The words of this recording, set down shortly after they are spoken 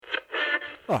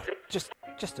Oh, just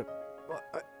a. Not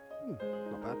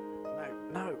bad.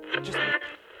 No, just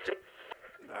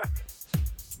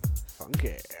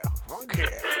funky.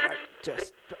 Like,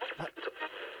 just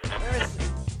where is it?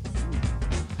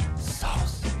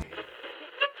 Saucy.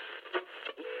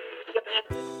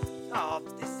 Oh,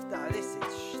 this is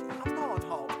shit. I'm not on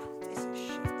hold. This is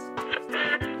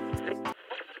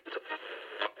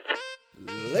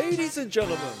shit. Ladies and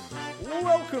gentlemen,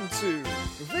 welcome to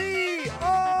the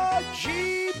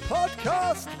RG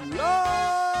Podcast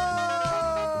Live.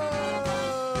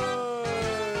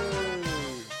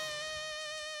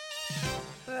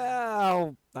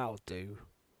 That'll do.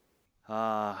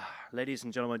 Ladies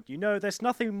and gentlemen, you know there's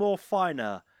nothing more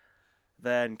finer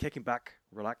than kicking back,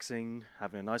 relaxing,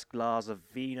 having a nice glass of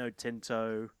Vino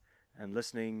Tinto, and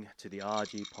listening to the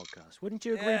RG Podcast. Wouldn't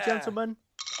you agree, gentlemen?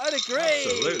 I'd agree.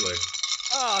 Absolutely.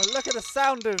 Oh, look at the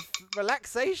sound of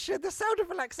relaxation. The sound of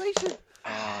relaxation.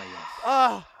 Ah, yes.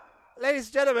 Ah, ladies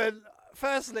and gentlemen,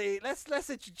 firstly, let's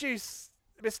introduce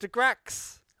Mr.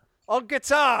 Grax on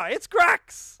guitar. It's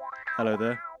Grax. Hello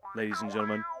there, ladies and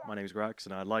gentlemen. My name is Grax,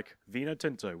 and I like Vino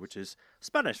Tinto, which is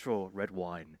Spanish for red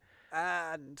wine.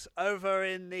 And over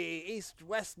in the East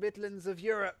West Midlands of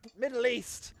Europe, Middle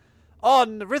East,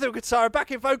 on rhythm guitar and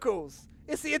backing vocals,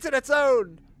 it's the internet's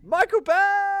own Michael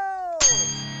Bell.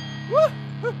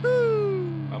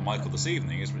 Woo-hoo-hoo! Well, Michael this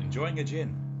evening is enjoying a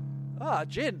gin. Ah,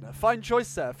 gin. A fine choice,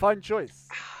 sir. Fine choice.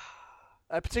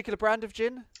 A particular brand of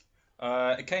gin?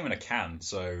 It came in a can,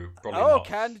 so probably Oh, not.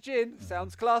 canned gin.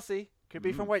 Sounds classy. Could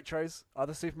be from Waitrose.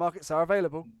 Other supermarkets are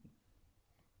available.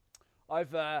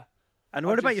 And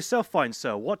what about yourself, fine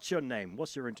sir? What's your name?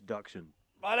 What's your introduction?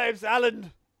 My name's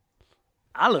Alan.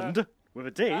 Alan? With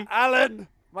a D? Alan.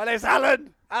 My name's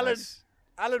Alan. Nice.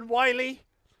 Alan Wiley.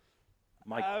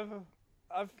 Mike.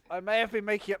 I may have been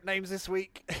making up names this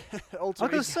week. I was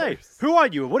going to say, who are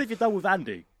you? What have you done with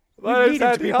Andy? My You name's need him to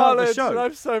Andy be part of the Harland, show. and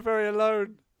I'm so very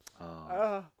alone.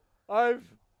 Oh.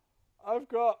 I've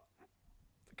got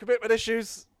commitment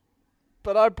issues,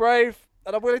 but I'm brave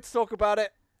and I'm willing to talk about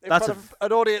it in That's front of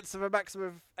an audience of a maximum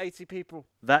of 80 people.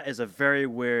 That is a very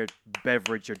weird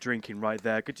beverage you're drinking right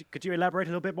there. Could you elaborate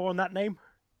a little bit more on that name?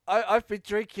 I've been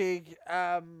drinking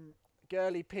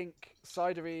girly pink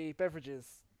cidery beverages.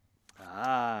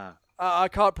 Ah. I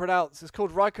can't pronounce. It's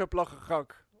called Riker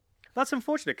Blockerkoch. That's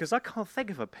unfortunate because I can't think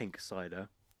of a pink cider.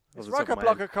 It's Off the top Riker of my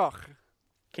head. Blockerkoch.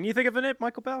 Can you think of it,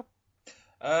 Michael Bell?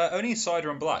 Only cider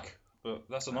and black, but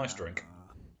that's a nice drink.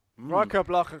 Riker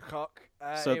Blockerkoch.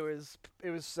 So- It was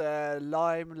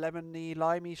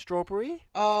lemony, strawberry.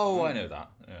 Oh, I know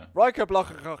that. Yeah. Riker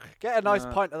Blockerkoch. Get a nice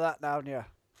pint of that now, yeah.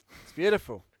 It's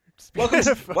beautiful. It's Welcome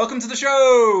beautiful. to the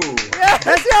show! Yes,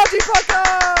 it's the RG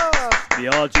Podcast! The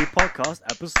RG Podcast,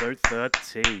 episode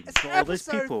 13. It's For all these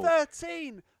episode people,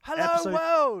 13. Hello, Episode-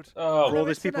 world. for Oh, all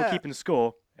these people internet. keeping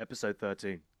score, episode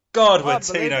 13. God, we're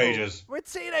Unbelievable. teenagers. We're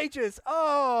teenagers.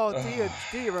 Oh,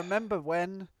 do you remember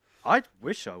when? I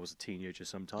wish I was a teenager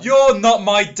sometime. You're not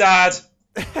my dad!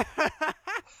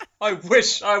 I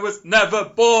wish I was never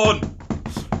born!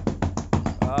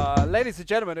 Ladies and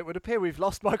gentlemen, it would appear we've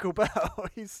lost Michael Bell.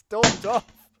 He's stormed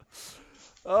off.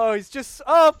 Oh, he's just...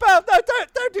 Oh, Bell, no,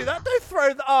 don't do that. Don't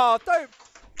throw the... Oh, don't...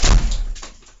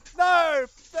 No!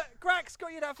 Grax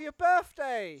got you that for your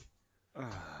birthday.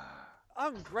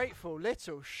 Ungrateful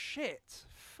little shit.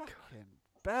 Fucking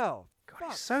Bell. God,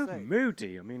 Fuck's he's so sake.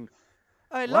 moody. I mean,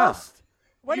 I Wow. lost.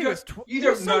 When You he was... don't, you he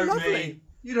was don't so know lovely. me.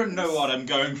 You don't know what I'm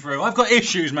going through. I've got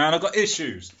issues, man. I've got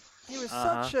issues. He was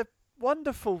Uh-huh. such a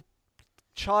wonderful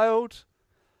child.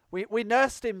 We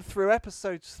nursed him through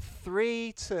episodes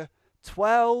 3 to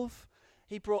 12.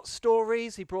 He brought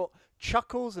stories, he brought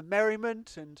chuckles and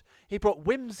merriment, and he brought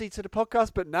whimsy to the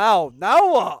podcast. But now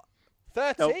what?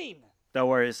 13. don't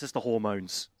worry, it's just the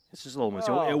hormones. It's just the hormones.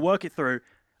 Oh. It'll work it through,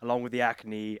 along with the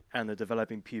acne and the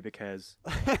developing pubic hairs.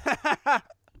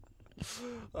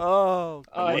 Oh,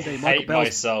 I one day Michael hate Bell's-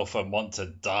 myself and want to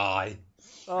die.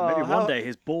 oh, Maybe how, one day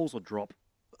his balls will drop.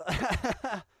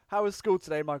 How was school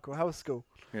today, Michael? How was school?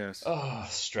 Yes. Oh,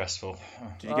 stressful.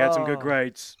 Did you get some good Oh.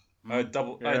 grades? I had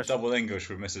Yes. double English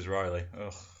with Mrs. Riley.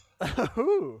 Ugh.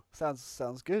 Ooh,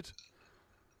 sounds good.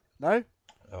 No?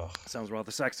 Ugh. Sounds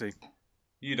rather sexy.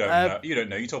 You don't Um, know. You don't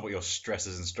know. You talk about your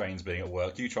stresses and strains being at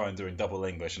work. You try and doing double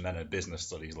English and then a business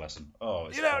studies lesson. Oh,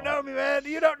 it's You don't hard. know me, man.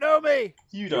 You don't know me.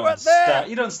 You don't weren't there. understand.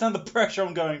 You don't understand the pressure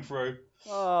I'm going through.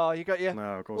 Oh, you got your...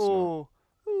 No, of course not.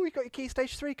 Ooh, you got your Key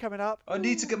Stage 3 coming up. I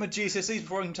need to get my GCSEs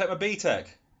before I can take my BTEC.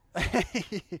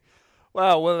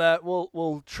 Well,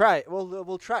 we'll track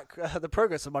the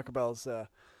progress of Michael Bell's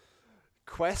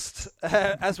quest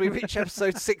as we reach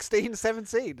episode 16,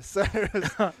 17. So,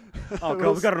 Oh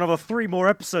god, we've got another 3 more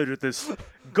episodes of this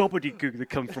gobbledygook that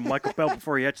comes from Michael Bell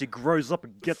before he actually grows up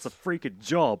and gets a freaking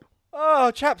job.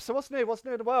 oh, chaps, so what's new? What's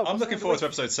new in the world? I'm What's looking new in the forward to week?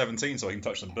 episode 17 so I can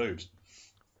touch some boobs.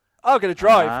 I'm going to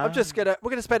drive. Ah. We're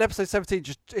going to spend episode 17.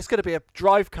 It's going to be a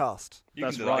drive cast You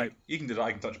That's can do right. that. You can do that.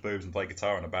 I can touch boobs and play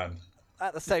guitar in a band.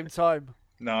 at the same time.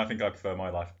 No, I think I prefer my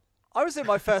life. I was in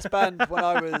my first band when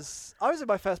I was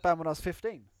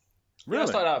 15. Yeah, I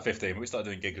started out at 15, but we started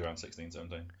doing gigs around 16,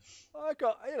 17. I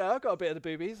got a bit of the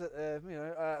boobies at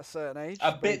at a certain age.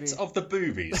 A bit maybe. of the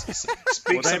boobies. Were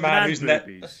Speaks they a man man who's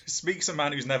boobies? speaks a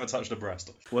man who's never touched a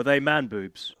breast. Were they man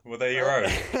boobs? Were they your own?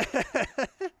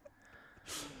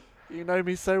 You know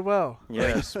me so well.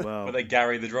 Yes, Were well. they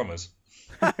Gary the drummers?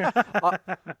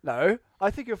 No,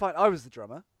 I think you'll find I was the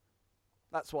drummer.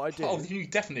 That's what I do. Oh, you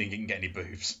definitely didn't get any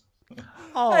boobs.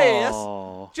 Hey, that's-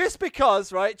 Oh, Just because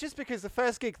the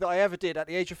first gig that I ever did at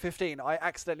the age of 15, I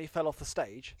accidentally fell off the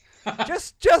stage.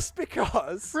 just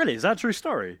because really? Is that a true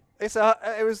story? it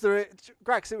was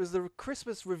the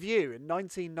Christmas review in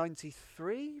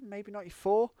 1993, maybe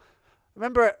 94.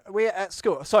 Remember we at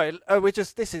school. Sorry,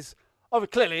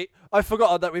 clearly I've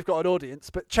forgotten that we've got an audience,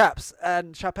 but chaps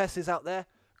and chapesses out there,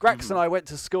 Grax and I went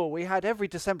to school. We had every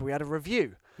December we had a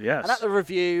review. Yes. And at the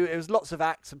review, it was lots of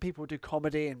acts, and people would do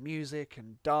comedy and music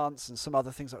and dance and some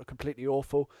other things that were completely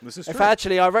awful. This is In true. fact,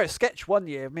 actually, I wrote a sketch one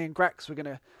year. Me and Grax were going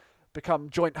to become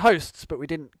joint hosts, but we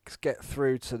didn't get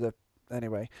through to the...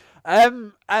 Anyway.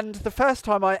 And the first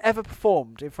time I ever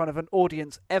performed in front of an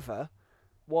audience ever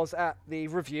was at the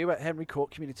review at Henry Court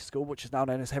Community School, which is now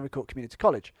known as Henry Court Community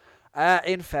College,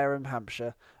 in Fareham,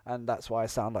 Hampshire, and that's why I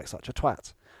sound like such a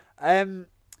twat. And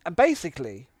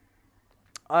basically...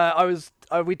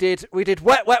 we did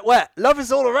wet, wet, wet. Love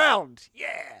is all around. Yeah,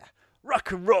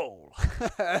 rock and roll.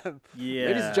 Yeah.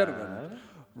 Ladies and gentlemen,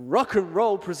 rock and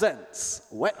roll presents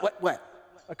wet, wet, wet.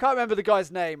 I can't remember the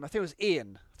guy's name. I think it was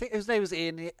Ian. I think his name was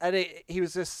Ian, and he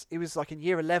was like in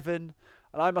year 11,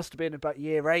 and I must have been about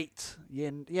year 8.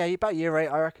 About year 8,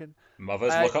 I reckon. Mothers,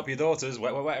 lock up your daughters.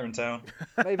 Wet, wet, wetter in town.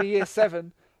 Maybe year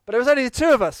 7. But it was only the two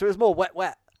of us, so it was more wet,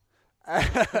 wet.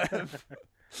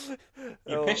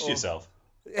 You pissed yourself.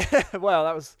 Well,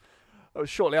 that was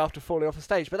shortly after falling off the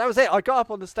stage. But that was it. I got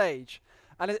up on the stage,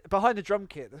 and behind the drum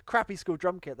kit, the crappy school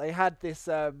drum kit, they had this...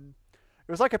 it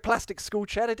was like a plastic school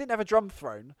chair. They didn't have a drum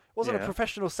throne. It wasn't a Yeah.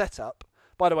 professional setup.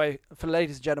 By the way, for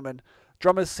ladies and gentlemen,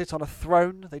 drummers sit on a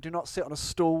throne. They do not sit on a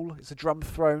stool. It's a drum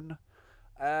throne.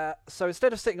 So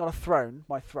instead of sitting on a throne,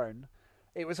 my throne,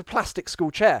 it was a plastic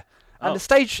school chair. And Oh. the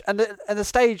stage kind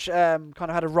of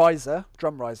had a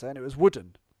drum riser, and it was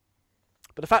wooden.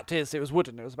 But the fact is, it was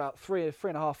wooden. It was about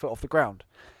 3.5 foot off the ground.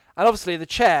 And obviously the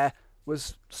chair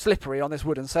was slippery on this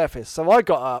wooden surface. So I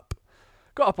got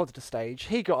up onto the stage.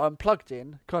 He got unplugged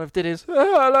in, kind of did his,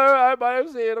 hello, my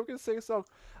name's Ian, I'm going to sing a song.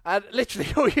 And literally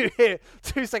all you hear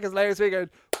 2 seconds later is me going,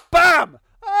 BAM!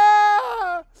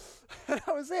 Ah! And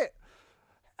that was it.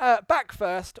 Back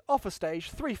first, off a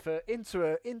stage, 3 foot,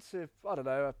 into I don't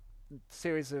know, a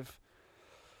series of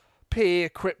PE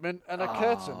equipment and a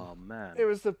curtain. Oh, man. It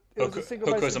was the single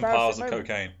most Hookers and piles embarrassing of moment.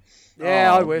 cocaine.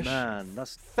 Yeah, Oh, I wish. Man,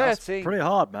 that's 13. pretty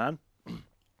hard, man.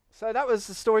 So that was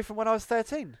the story from when I was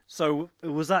 13. So,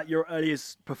 was that your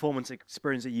earliest performance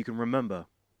experience that you can remember?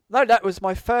 No, that was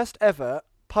my first ever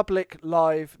public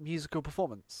live musical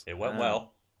performance. It went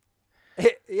well.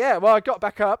 Well, I got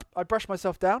back up. I brushed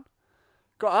myself down,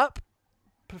 got up,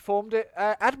 performed it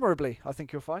admirably, I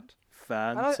think you'll find.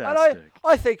 Fantastic. And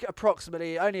I think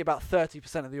approximately only about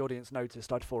 30% of the audience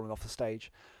noticed I'd fallen off the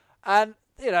stage. And,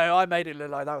 I made it look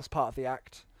like that was part of the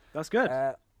act. That's good.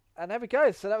 And there we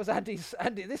go. So that was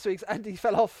this week's Andy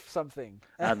fell off something.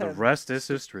 And the rest is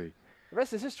history. The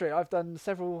rest is history. I've done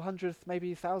several hundred,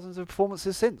 maybe thousands of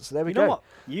performances since. So there we You go. know what?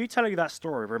 You telling that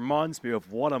story reminds me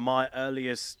of one of my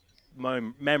earliest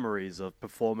memories of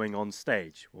performing on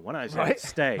stage. Well, when I say Right.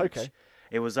 stage, Okay.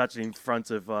 it was actually in front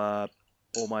of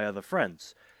all my other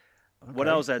friends. When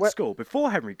I Okay. was at school,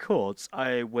 before Henry Courts,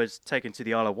 I was taken to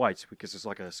the Isle of Wight because it's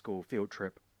like a school field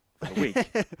trip for the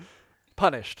week.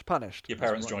 Punished. Your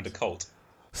parents joined a cult.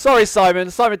 Sorry, Simon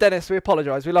Dennis, we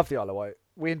apologise. We love the Isle of Wight.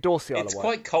 We endorse the Isle It's of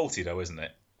Wight. quite culty, though, isn't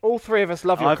it? All three of us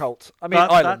love your I've- cult. I mean,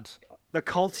 That- island. The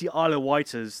culty Isle of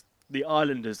Wighters, the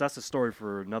Islanders, that's a story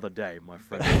for another day, my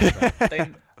friend.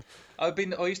 I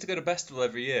used to go to Bestival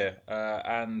every year,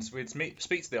 and we'd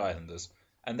speak to the Islanders,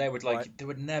 and they would they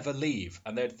would never leave,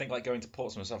 and they'd think like going to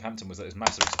Portsmouth, Southampton was this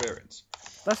massive experience.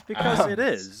 That's because it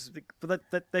is. But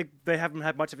they haven't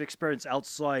had much of experience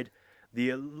outside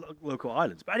the local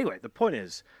islands. But anyway, the point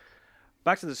is,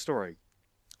 back to the story.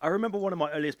 I remember one of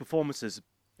my earliest performances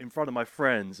in front of my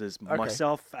friends is Okay.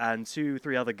 myself and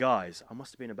 2-3 other guys. I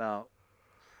must have been about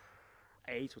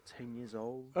 8 or 10 years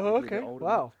old. Oh, maybe a bit okay. older.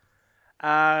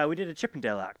 Wow. We did a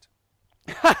Chippendale act.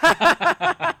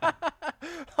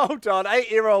 Hold on,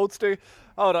 8-year-olds do.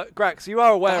 Hold on, Grax, you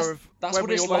are aware of. That's when what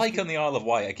we it's almost- like on the Isle of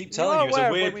Wight. I keep You telling are you, it's aware a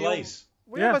of when weird we place.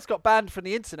 We Yeah. almost got banned from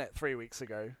the internet 3 weeks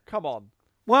ago. Come on.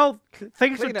 Well,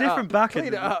 things were Clean it different up. back Clean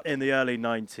it up. in the early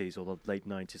 90s or the late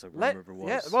 90s, I can't remember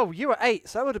what it was. Yeah, well, you were 8,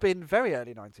 so that would have been very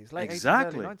early 90s, late 80s,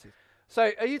 Exactly. early 90s.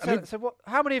 So, are you telling? mean- so, what?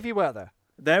 How many of you were there?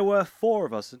 There were 4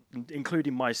 of us,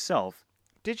 including myself.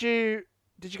 Did you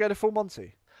go to Full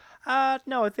Monty?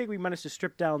 No, I think we managed to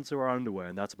strip down to our underwear,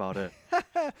 and that's about it.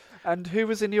 And who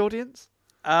was in the audience?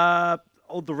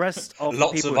 All the rest of the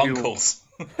Lots people of who... uncles.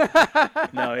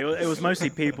 No, it was mostly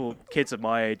people, kids of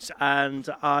my age, and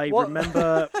I What?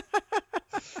 remember,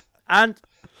 and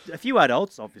a few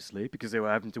adults, obviously, because they were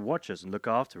having to watch us and look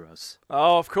after us.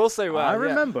 Oh, of course they were. I yeah.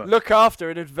 remember. Look after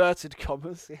in inverted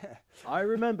commas. Yeah. I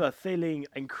remember feeling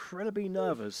incredibly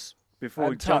nervous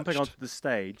before And jumping touched. onto the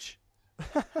stage.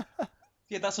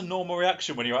 Yeah, that's a normal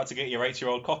reaction when you're out to get your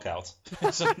 8-year-old cock out.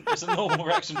 It's a normal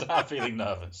reaction to have feeling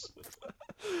nervous.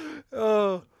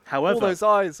 Oh, However,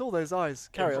 all those eyes.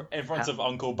 Carry on. In front of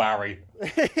Uncle Barry.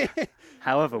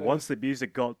 once the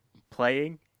music got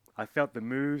playing, I felt the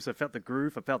moves, I felt the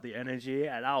groove, I felt the energy,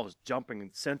 and I was jumping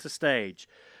in center stage,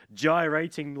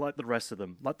 gyrating like the rest of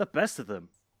them, like the best of them.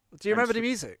 Do you remember the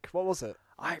music? What was it?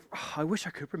 I wish I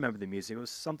could remember the music. It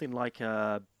was something like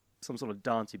some sort of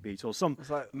dancey beat or some It's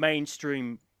like-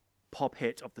 mainstream pop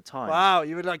hit of the time. Wow,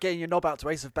 you were like getting your knob out to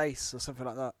Ace of Base or something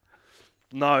like that.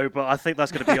 No, but I think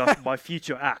that's going to be my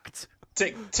future act.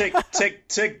 Tick, tick, tick,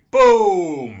 tick,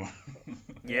 boom!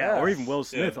 Yeah, or even Will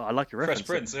Smith. Yeah. I like your Fresh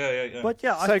reference. Prince, yeah. But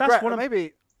yeah, So that's one of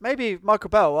maybe Michael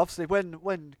Bell. Obviously,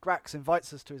 when Grax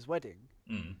invites us to his wedding,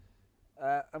 Mm.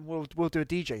 and we'll do a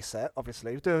DJ set.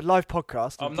 Obviously, we'll do a live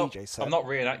podcast. I'm and a DJ set. not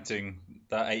reenacting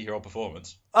that 8-year-old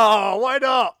performance. Oh, why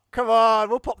not? Come on,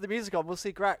 we'll pop the music on. We'll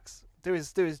see Grax do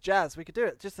his jazz. We could do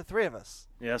it, just the 3 of us.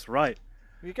 Yeah, that's right.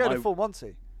 We could go to My- Full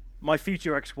Monty. My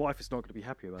future ex-wife is not going to be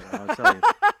happy about it, I'll tell you.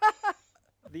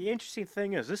 The interesting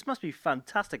thing is, this must be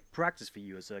fantastic practice for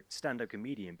you as a stand-up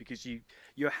comedian because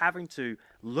you're having to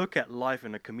look at life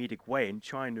in a comedic way and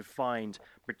trying to find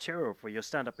material for your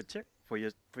stand-up for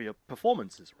your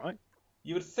performances, right?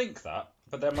 You would think that,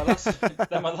 but then my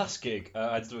last gig,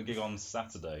 I had to do a gig on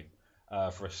Saturday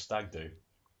for a stag do.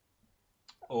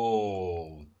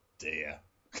 Oh dear.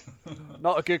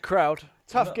 Not a good crowd.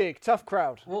 Tough No. gig, tough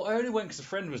crowd. Well, I only went because a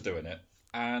friend was doing it,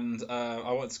 and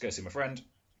I wanted to go see my friend.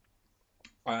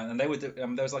 And they would do, there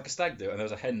was like a stag do and there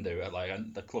was a hen do at like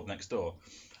the club next door,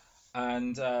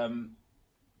 and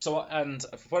for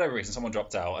whatever reason someone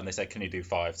dropped out and they said, "Can you do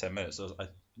 5-10 minutes?" So I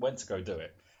went to go do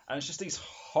it, and it's just these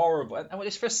horrible. And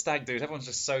it's for a stag do. Everyone's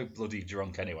just so bloody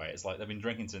drunk anyway. It's like they've been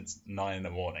drinking since 9 in the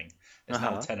morning. It's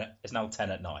now 10. It's now 10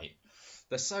 at night.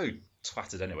 They're so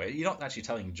twatted anyway. You're not actually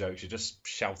telling jokes. You're just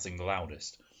shouting the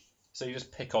loudest. So you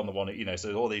just pick on the one.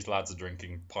 So all these lads are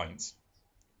drinking pints,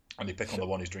 and you pick on the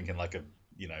one who's drinking like a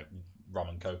rum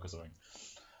and coke or something,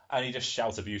 and you just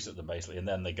shout abuse at them basically, and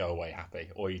then they go away happy,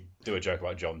 or you do a joke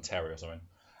about John Terry or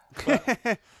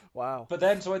something. Wow. But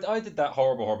then, so I did that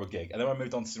horrible gig, and then I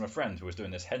moved on to see my friend who was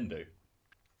doing this hen do,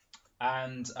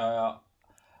 and I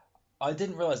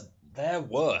didn't realise they're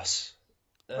worse.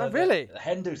 Oh, really?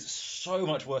 Hen do's so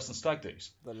much worse than stag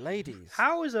do's. The ladies.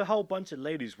 How is a whole bunch of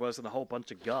ladies worse than a whole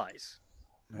bunch of guys?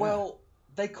 Well,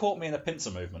 they caught me in a pincer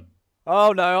movement.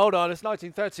 Oh no, hold on. It's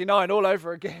 1939 all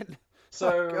over again. So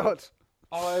Oh God.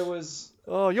 I was.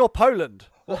 Oh, you're Poland.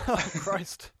 Oh,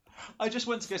 Christ. I just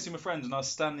went to go see my friend, and I was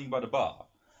standing by the bar,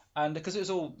 and because it was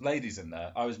all ladies in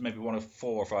there, I was maybe one of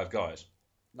 4 or 5 guys.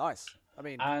 Nice. I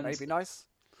mean, And- maybe nice.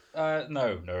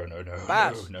 No.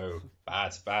 Bad. No.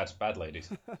 Bad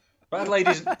ladies.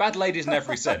 Bad ladies in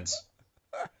every sense.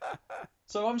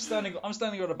 So I'm standing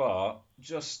at a bar,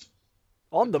 just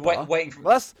On the bar. waiting for.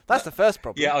 Well, that's the first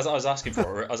problem. Yeah, I was asking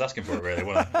for it. I was asking for it really,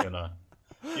 wasn't I?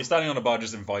 You're standing on a bar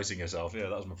just inviting yourself. Yeah,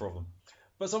 that was my problem.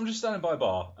 But so I'm just standing by a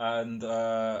bar and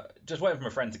just waiting for my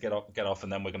friend to get off,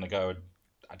 and then we're gonna go and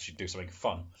actually do something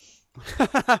fun.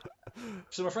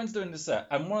 So my friend's doing the set,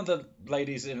 and one of the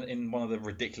ladies in one of the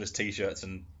ridiculous t-shirts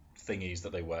and thingies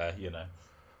that they wear,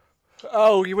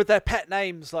 Oh, you with their pet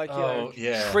names like Oh,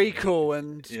 yeah. Treacle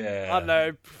and Yeah. I don't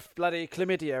know, bloody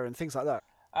chlamydia and things like that.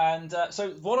 And so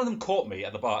one of them caught me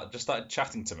at the bar, just started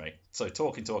chatting to me. So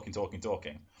talking.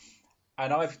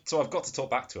 And I've got to talk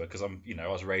back to her because I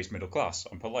was raised middle class.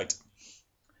 I'm polite.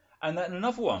 And then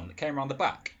another one came around the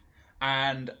back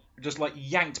and just like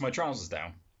yanked my trousers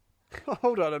down.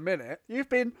 Hold on a minute. You've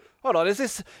been. Hold on. Is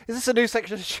this a new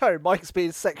section of the show? Mike's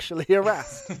being sexually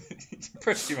harassed.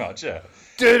 Pretty much, yeah.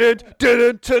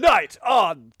 Didn't tonight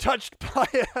on Touched by.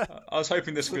 I was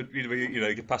hoping this could,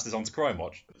 you could pass this on to Crime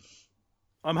Watch.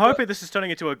 I'm hoping this is turning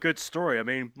into a good story. I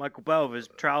mean, Michael Bell with his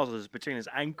trousers between his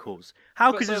ankles.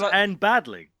 How could this end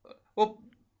badly? Well,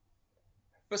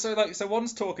 but so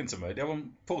one's talking to me, the other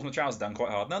one pulls my trousers down quite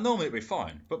hard. Now, normally it'd be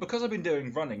fine, but because I've been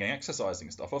doing running and exercising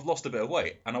and stuff, I've lost a bit of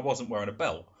weight, and I wasn't wearing a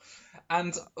belt.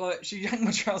 And she yanked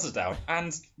my trousers down,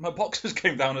 and my boxers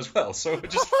came down as well. So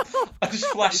I just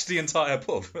flashed the entire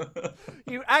pub.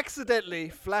 You accidentally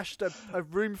flashed a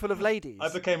room full of ladies.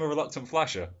 I became a reluctant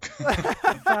flasher.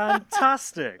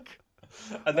 Fantastic.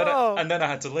 And then I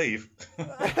had to leave.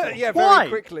 Yeah, very Why?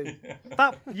 quickly.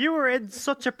 You were in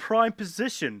such a prime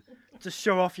position to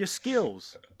show off your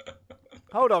skills.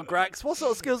 Hold on, Grax. What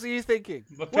sort of skills are you thinking?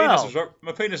 My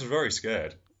penis was very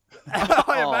scared.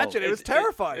 I imagine it was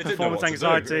terrifying. It didn't know what Performance to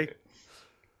do.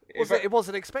 anxiety. It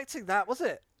wasn't expecting that, was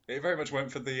it? It very much went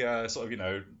for the sort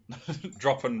of,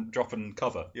 drop and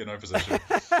cover, position.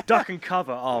 Duck and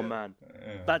cover. Oh man,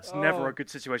 Yeah. that's never a good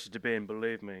situation to be in.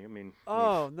 Believe me. I mean.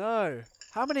 Oh no!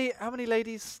 How many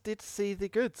ladies did see the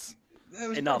goods?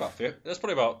 Enough. There's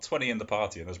probably about 20 in the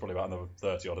party, and there's probably about another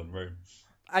 30 odd in the room.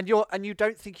 And you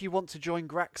don't think you want to join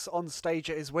Grax on stage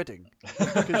at his wedding?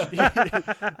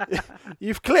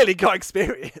 You've clearly got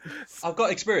experience. I've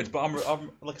got experience, but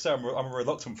I'm like I say, I'm a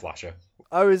reluctant flasher.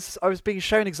 I was being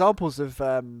shown examples of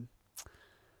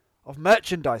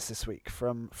merchandise this week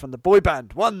from the boy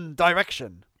band One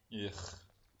Direction. Yeah.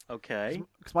 Okay.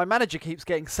 Because my manager keeps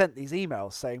getting sent these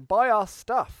emails saying buy our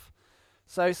stuff.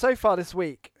 So far this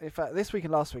week, in fact this week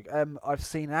and last week, I've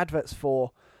seen adverts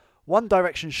for One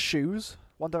Direction shoes,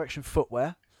 One Direction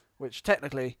footwear, which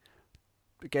technically,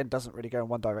 again, doesn't really go in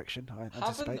one direction. I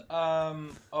anticipate.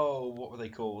 What were they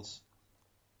called?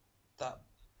 That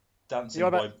dancing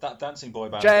boy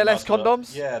band. JLS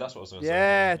condoms. Yeah, that's what I was going to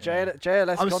Yeah, say.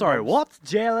 JLS. I'm condoms. sorry. What?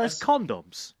 JLS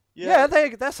condoms? Yeah,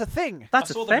 that's a thing.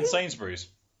 That's I saw a them thing. in Sainsbury's.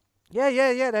 Yeah.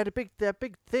 They had a big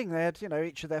thing. They had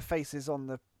each of their faces on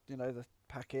the the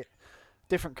packet,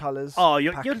 different colours. Oh,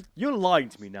 you're lying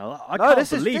to me now. I No, can't this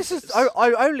believe is. this.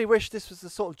 I only wish this was the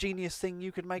sort of genius thing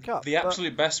you could make up. The but-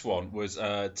 absolute best one was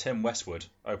Tim Westwood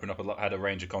opened up had a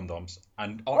range of condoms,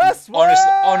 and Westwood!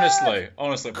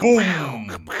 honestly,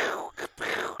 boom.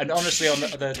 And honestly, on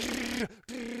the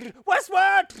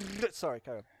Westward. Sorry,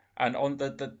 carry on. and on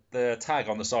the tag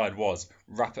on the side was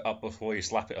wrap it up before you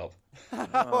slap it up.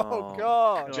 Oh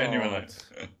God. Genuinely,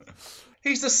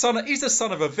 he's the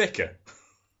son of a vicar.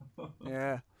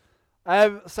 Yeah.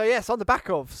 So yes, on the back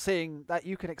of seeing that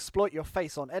you can exploit your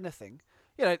face on anything,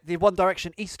 the One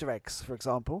Direction Easter eggs, for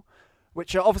example,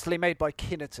 which are obviously made by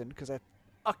Kinnerton because they're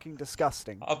fucking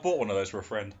disgusting. I've bought one of those for a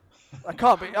friend. I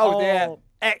can't be. Oh, yeah,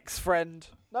 ex-friend.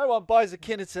 No one buys a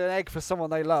Kinnerton egg for someone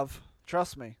they love.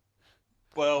 Trust me.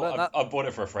 Well, I bought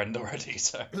it for a friend already,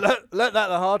 so. Learn that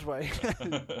the hard way.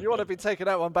 You want to be taking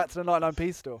that one back to the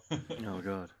 99p store. Oh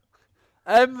God.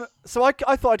 So I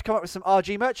thought I'd come up with some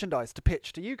RG merchandise to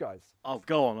pitch to you guys. Oh,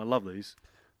 go on. I love these.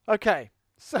 Okay,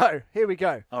 so here we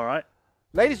go. All right.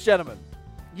 Ladies and gentlemen,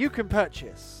 you can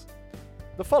purchase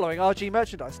the following RG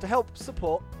merchandise to help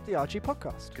support the RG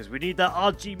podcast. Because we need that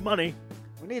RG money.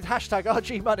 We need hashtag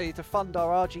RG money to fund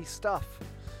our RG stuff.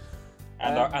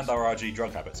 And our RG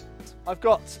drug habits. I've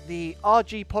got the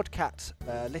RG Podcat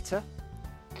litter,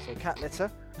 so cat litter.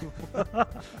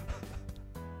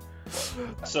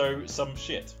 So some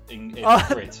shit in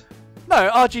grid. No,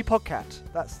 RG Podcat.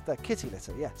 That's the kitty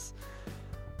litter. Yes.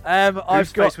 I've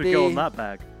Whose got face would go on that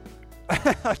bag? I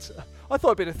thought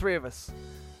it'd be the three of us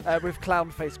with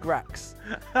clown face Grax.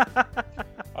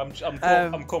 I'm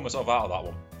calling myself out of that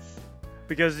one.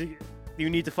 Because you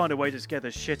need to find a way to scare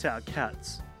the shit out of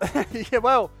cats. Yeah,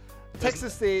 well,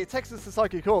 Texas the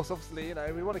psychic horse. Obviously,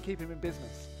 we want to keep him in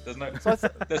business. There's no So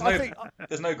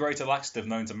there's no greater laxative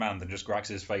known to man than just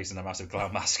Grax's face in a massive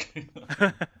clown mask.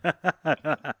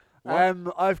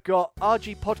 I've got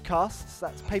RG Podcasts.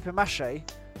 That's paper mache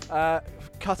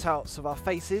cutouts of our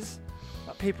faces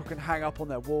that people can hang up on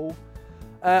their wall.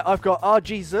 I've got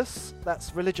RGesus.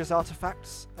 That's religious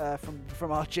artifacts from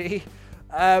RG.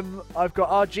 I've got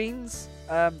RGeans.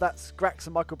 That's Grax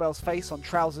and Michael Bell's face on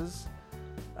trousers.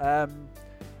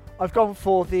 I've gone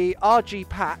for the RG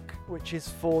pack, which is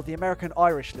for the American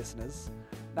Irish listeners.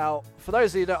 Now, for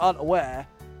those of you that aren't aware,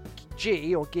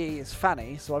 G or G is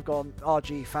Fanny, so I've got an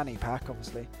RG Fanny pack,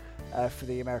 obviously, for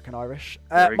the American Irish.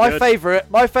 My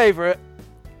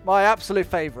absolute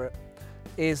favourite,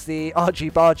 is the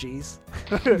RG Bargies,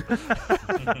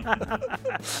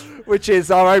 which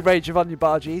is our own range of onion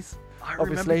bargies. I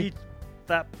obviously. remember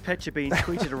that picture being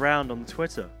tweeted around on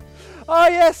Twitter. Oh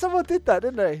yeah, someone did that,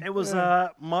 didn't they? It was Yeah.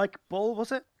 Mike Ball,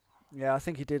 was it? Yeah, I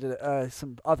think he did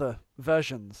some other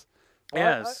versions.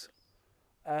 Yes.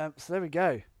 So there we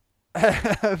go.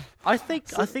 I think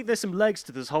there's some legs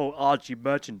to this whole RG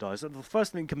merchandise. And the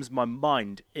first thing that comes to my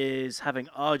mind is having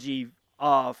RG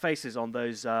faces on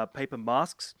those paper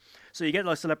masks. So you get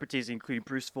like celebrities including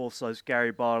Bruce Forsyth,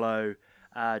 Gary Barlow,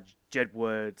 Jed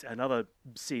Wood, and other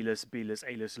C-list, B-list,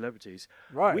 A-list celebrities.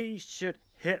 Right. We should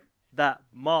hit that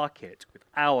market with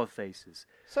our faces.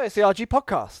 So it's the RG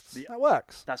podcasts. That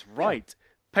works. That's right.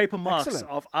 Paper masks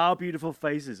Excellent. of our beautiful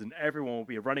faces, and everyone will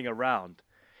be running around.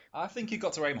 I think you've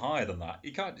got to aim higher than that.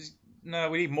 You can't just... No,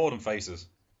 we need more than faces.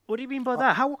 What do you mean by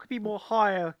that? How could be more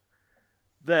higher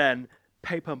than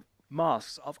paper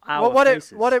masks of our Well,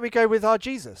 faces? why don't we go with our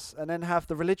Jesus and then have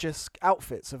the religious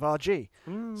outfits of RG?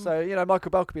 So,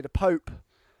 Michael Bell could be the Pope,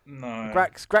 No.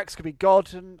 Grax could be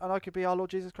God, and I could be our Lord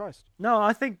Jesus Christ. No,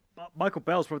 I think Michael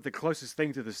Bell's probably the closest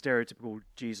thing to the stereotypical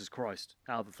Jesus Christ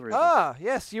out of the three of us. Ah,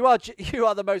 yes, you are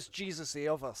the most Jesus-y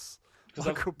of us.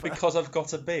 Michael Bell. Because I've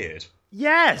got a beard.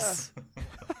 Yes!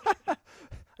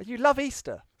 And you love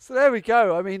Easter. So there we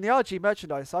go. I mean, the RG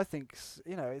merchandise, I think, it's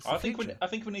I the think future. I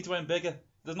think we need to aim bigger.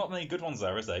 There's not many good ones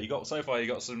there, is there? So far you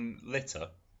got some litter.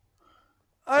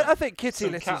 I think Kitty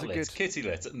Some litters cat are litter. good. Kitty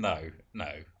litter. No.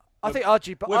 I think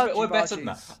RG, We're better RGs. than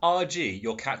that. RG,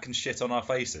 your cat can shit on our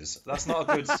faces. That's not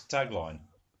a good tagline.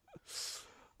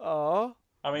 Oh,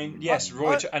 I mean, yes,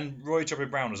 Roy Chubby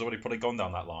Brown has already probably gone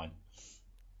down that line.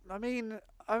 I mean,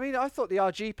 I thought the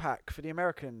RG pack for the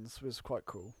Americans was quite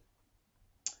cool.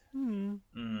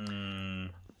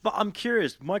 But I'm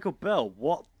curious, Michael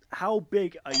Bell, how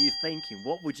big are you thinking?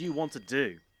 What would you want to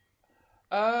do?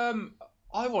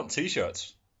 I want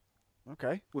t-shirts.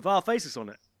 Okay. With our faces on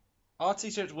it? Our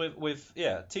t-shirts with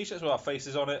t-shirts with our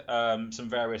faces on it. Some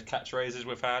various catchphrases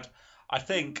we've had. I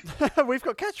think We've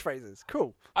got catchphrases.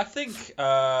 Cool. I think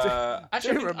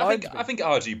actually I think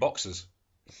RG boxers.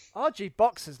 RG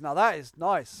boxes. Now that is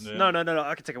nice. Yeah. No.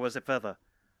 I can take it one step further.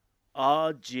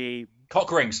 RG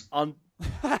Cock rings. on.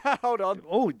 Hold on.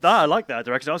 Oh, I like that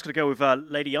direction. I was going to go with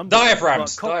Lady Under.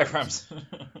 Diaphragms. Well, Diaphragms.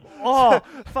 Oh,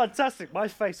 fantastic! My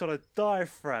face on a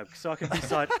diaphragm, so I can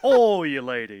beside all you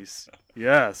ladies.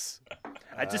 Yes.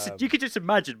 And you could just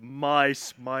imagine my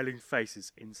smiling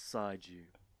faces inside you.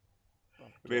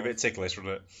 It'd be a bit ticklish,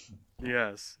 wouldn't it?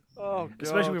 Yes. Oh god.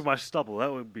 Especially with my stubble,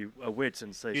 that would be a weird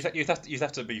sensation. You'd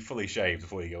have to be fully shaved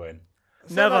before you go in.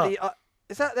 Is that Never. like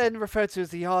is that then referred to as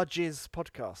the RGiz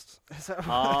podcast? Is that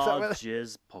what-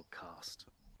 Jizz podcast.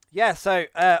 Yeah. So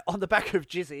on the back of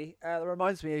Jizzy, that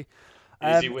reminds me.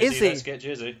 Izzy Wizzy, Izzy. let's get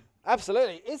jizzy.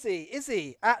 Absolutely.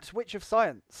 Izzy at Witch of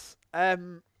Science.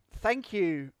 Thank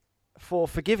you for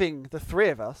forgiving the three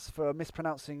of us for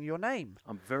mispronouncing your name.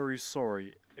 I'm very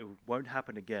sorry. It won't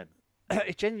happen again.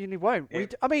 It genuinely won't.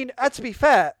 It- I mean, to be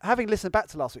fair, having listened back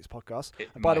to last week's podcast, It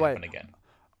and by might the way, happen again.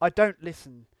 I don't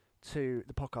listen to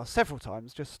the podcast several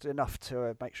times, just enough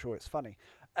to make sure it's funny.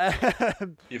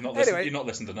 You've not anyway.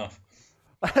 listened enough.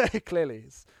 Clearly,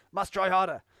 must try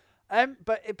harder.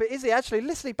 But Izzy, actually,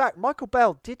 listening back, Michael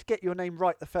Bell did get your name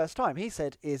right the first time. He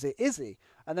said, "Is it Izzy?"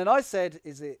 And then I said,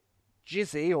 "Is it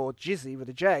Jizzy or Jizzy with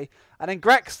a J?" And then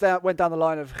Grax went down the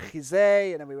line of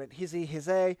Hizzy, and then we went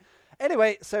Hizzy.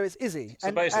 Anyway, so it's Izzy.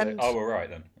 So basically, I were right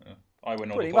then. I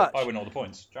win all Pretty much. I win all the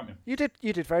points. Champion. You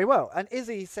did very well. And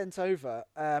Izzy sent over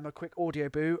a quick audio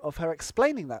boo of her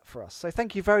explaining that for us. So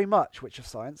thank you very much, Witch of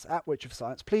Science, at Witch of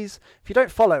Science. Please, if you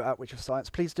don't follow at Witch of Science,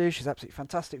 please do. She's absolutely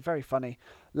fantastic, very funny,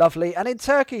 lovely. And in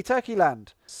Turkey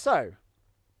land. So,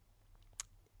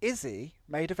 Izzy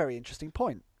made a very interesting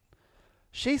point.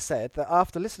 She said that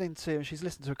after she's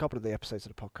listened to a couple of the episodes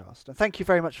of the podcast, and thank you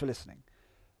very much for listening.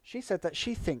 She said that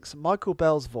she thinks Michael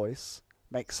Bell's voice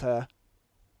makes her,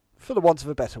 for the want of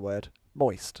a better word,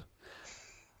 moist.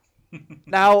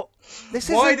 Now,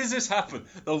 Why does this happen?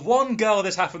 The one girl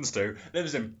this happens to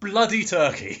lives in bloody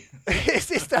Turkey.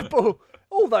 It's Istanbul.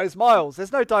 All those miles.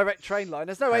 There's no direct train line.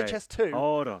 There's no Hey, HS2.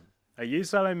 Hold on. Are you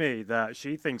telling me that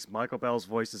she thinks Michael Bell's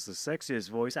voice is the sexiest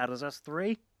voice out of us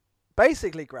three?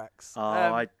 Basically, Grax.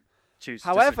 I choose to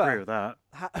however- disagree with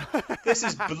that. This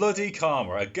is bloody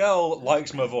karma. A girl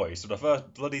likes my voice for the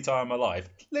first bloody time in my life.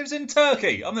 Lives in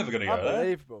Turkey. I'm never going to go there.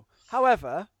 Unbelievable.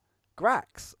 However,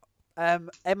 Grax,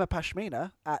 Emma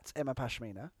Pashmina, at Emma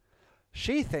Pashmina,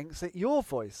 she thinks that your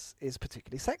voice is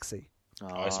particularly sexy.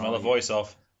 I smell a voice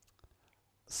off.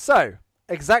 So,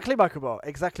 exactly, Michael Bell,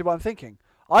 exactly what I'm thinking.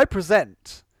 I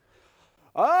present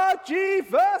RG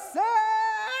versus.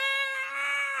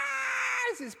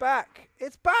 It's back.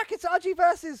 It's back. It's RG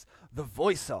versus the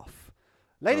voice off.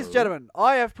 Ladies and gentlemen,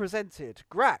 I have presented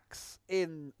Grax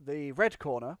in the red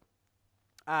corner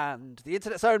and the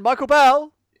internet's own Michael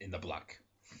Bell In the black.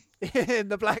 in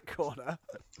the black corner.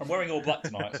 I'm wearing all black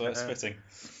tonight, so it's fitting.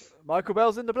 Michael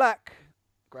Bell's in the black.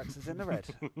 Grax is in the red.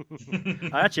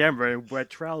 I actually am wearing red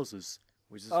trousers,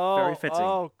 which is very fitting.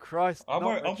 Oh, Christ. I'm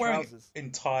not red wearing trousers.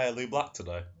 entirely black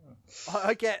today.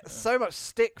 I get so much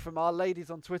stick from our ladies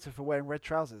on Twitter for wearing red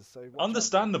trousers. So watch out.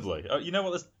 Understandably. You know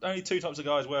what? There's only two types of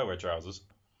guys wear red trousers.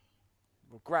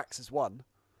 Well, Grax is one.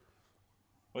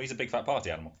 Well, he's a big fat party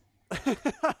animal.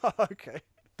 Okay.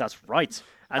 That's right.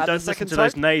 And And the don't listen second to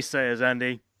those naysayers,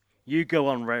 Andy. You go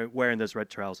on wearing those red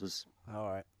trousers. All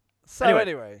right. So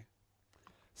Anyway.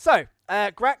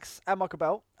 Grax and Michael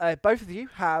Bell, both of you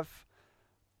have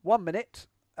 1 minute.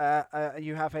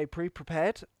 You have a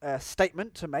pre-prepared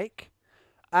statement to make,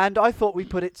 and I thought we'd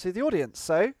put it to the audience.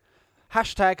 So,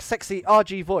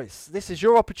 #SexyRGVoice. This is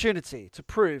your opportunity to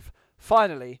prove,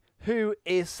 finally, who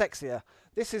is sexier.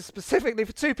 This is specifically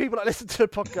for two people that listen to the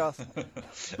podcast.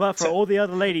 But for all the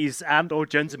other ladies and or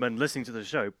gentlemen listening to the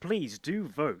show, please do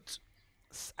vote.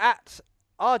 At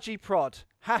RGProd,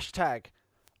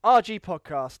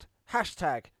 #RGPodcast,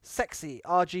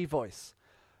 #SexyRGVoice.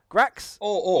 Grax,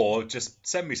 Or just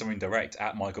send me something direct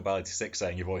at Michael86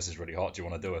 saying your voice is really hot. Do you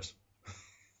want to do it?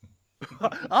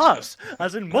 Us,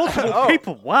 as in multiple Oh.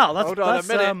 people. Wow, that's Hold on a that's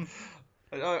minute.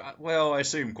 Well, I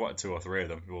assume quite 2 or 3 of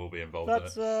them will be involved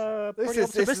That's in it. This pretty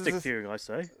is- this optimistic is- viewing, I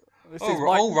say. this Oh, is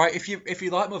Mike. all right. If you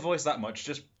like my voice that much,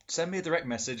 just send me a direct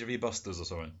message of your busters or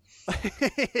something.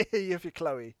 If you're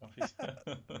Chloe.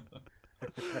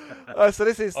 of So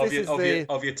this is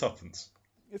your tuppence.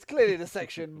 it's clearly the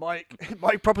section Mike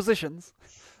propositions.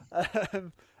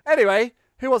 Anyway,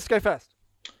 who wants to go first?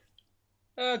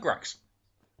 Grax.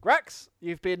 Grax,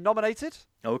 you've been nominated.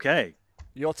 Okay.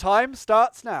 Your time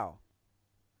starts now.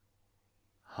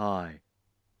 Hi,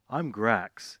 I'm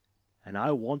Grax, and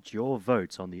I want your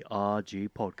votes on the RG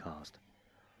podcast.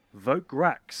 Vote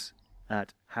Grax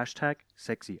at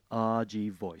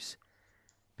 #SexyRGVoice,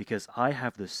 because I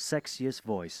have the sexiest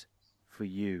voice for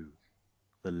you,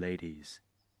 the ladies,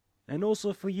 and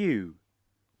also for you,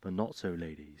 the not so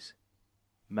ladies.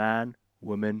 Man,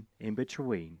 woman, in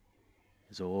between,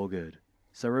 is all good.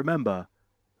 So remember,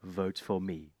 vote for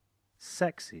me,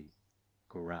 Sexy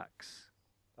Grax.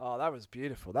 Oh, that was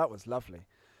beautiful. That was lovely.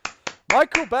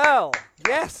 Michael Bell.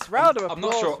 Yes, round of I'm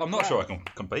applause. not sure I can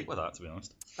compete with that, to be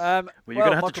honest. Well, you're going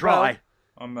to have to Michael Bell,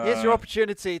 try. Here's your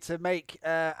opportunity to make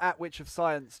at Witch of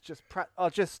Science just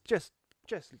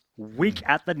Weak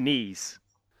at the knees.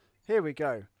 here we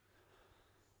go.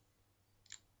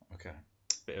 Okay.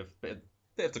 Bit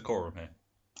of decorum here.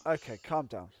 Okay, calm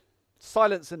down.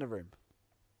 Silence in the room.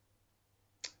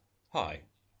 Hi,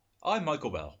 I'm Michael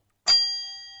Bell,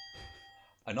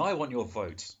 and I want your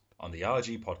vote on the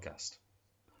RG podcast.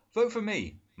 Vote for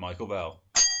me, Michael Bell,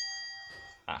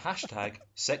 at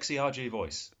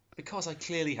 #SexyRGVoice, because I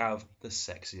clearly have the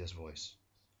sexiest voice.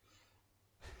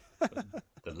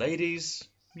 The ladies,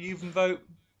 you can vote.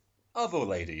 Other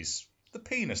ladies, the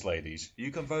penis ladies,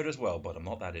 you can vote as well, but I'm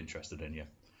not that interested in you.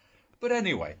 But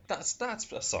anyway, that's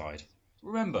aside.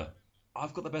 Remember,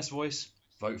 I've got the best voice.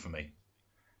 Vote for me.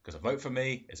 Because a vote for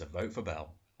me is a vote for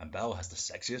Bell, and Bell has the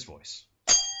sexiest voice.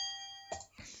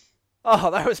 Oh,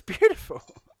 that was beautiful.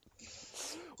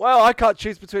 Well, I can't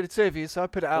choose between the two of you, so I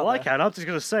put it out Well, I there. can. I'm just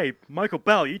going to say, Michael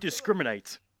Bell, you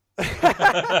discriminate.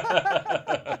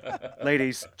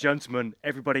 Ladies, gentlemen,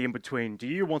 everybody in between, do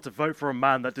you want to vote for a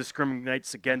man that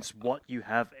discriminates against what you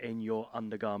have in your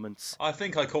undergarments? I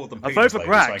think I called them A penis vote for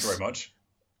ladies, Grax. thank you very much.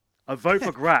 A vote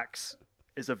for Grax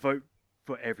is a vote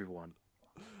for everyone.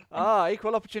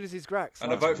 Equal opportunities, Grax.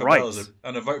 And a vote for Right.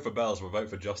 Bells will a vote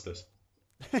for justice.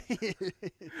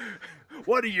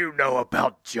 What do you know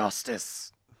about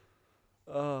justice?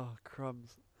 Oh,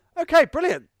 crumbs. Okay,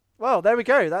 brilliant. Well, there we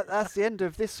go. That's the end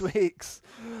of this week's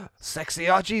Sexy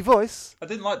RG Voice. I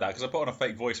didn't like that because I put on a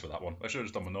fake voice for that one. I should have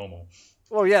just done my normal.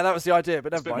 Well, yeah, that was the idea,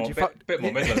 but It's never a mind. bit You more, fucked- bit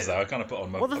more Midlands there. I kind of put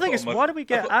on my. Well, the I thing put is, on my- why do we I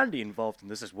get put- Andy involved in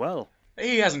this as well?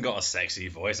 He hasn't got a sexy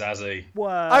voice, has he?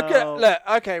 Well,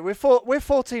 We're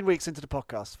 14 weeks into the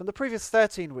podcast. From the previous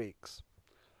 13 weeks,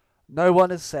 no one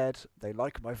has said they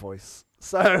like my voice.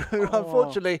 So,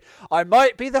 unfortunately, I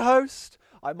might be the host.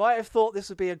 I might have thought this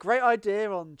would be a great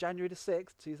idea on January the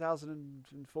 6th,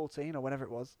 2014, or whenever it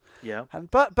was. yeah.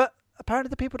 But apparently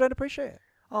the people don't appreciate it.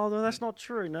 Oh, no, that's not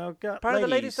true. No, Apparently the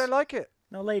ladies don't like it.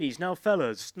 Now, ladies, now,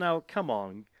 fellas, now, come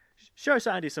on. Show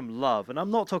Andy some love. And I'm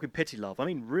not talking pity love. I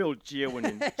mean real,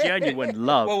 genuine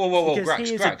love. Whoa, Because Grax,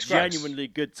 he is Grax, a genuinely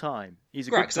good time. He's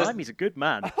a Grax, good there's- time. He's a good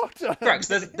man.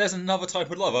 Grax, there's another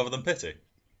type of love other than pity.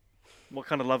 What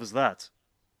kind of love is that?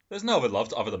 There's no other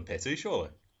love other than pity, surely.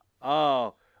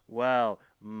 Oh, well,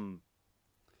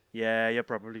 yeah, you're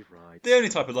probably right. The only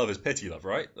type of love is pity love,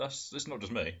 right? It's not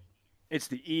just me. It's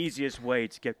the easiest way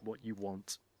to get what you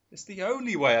want. It's the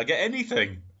only way I get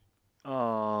anything.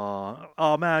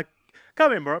 Oh, man.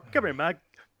 Come in, bro. Come in, man.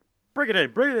 Bring it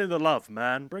in the love,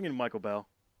 man. Bring in Michael Bell.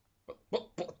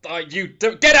 What you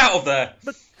do? Get out of there!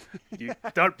 You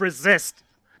don't resist.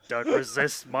 Don't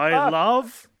resist my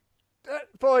love.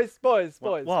 Boys.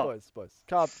 What?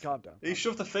 Calm down. He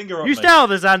shoved a finger on You me. stay out of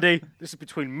this, Andy. This is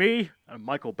between me and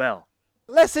Michael Bell.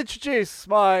 Let's introduce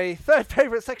my third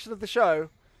favourite section of the show.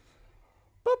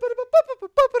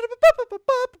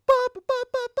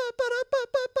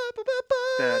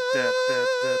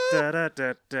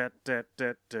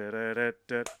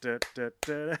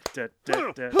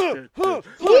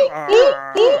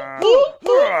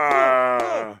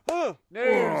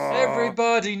 News.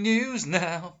 Everybody news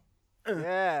now.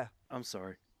 Yeah. I'm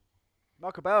sorry.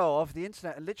 Michael Bell of the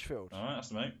internet and Lichfield. All right,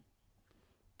 that's me.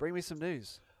 Bring me some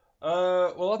news.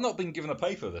 Well, I've not been given a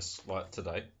paper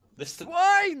today.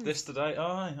 Swine! This today.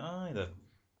 Aye, the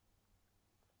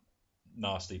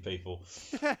nasty people.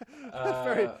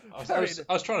 Very- I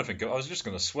was trying to think. I was just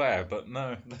going to swear, but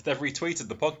no, they've retweeted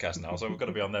the podcast now, so we've got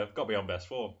to be on there. Got to be on best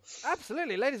form.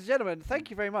 Absolutely, ladies and gentlemen. Thank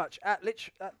you very much. At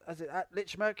Lich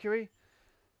Mercury.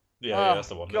 Yeah, that's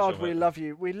the one. God, Literally. we love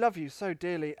you. We love you so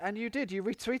dearly, and you did. You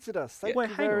retweeted us. Thank Wait,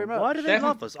 you hang very on. much. Why do they Devon-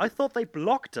 love us? I thought they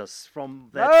blocked us from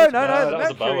their No, Twitter. no, that the was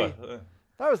a Mercury. boa.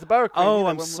 That was the Boa Queen. Oh, you know,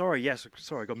 I'm when- sorry. Yes,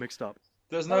 sorry, I got mixed up.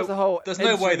 There's That was the no, whole there's no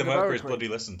way entering the the Boa Mercury's Queen. bloody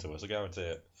listen to us. I guarantee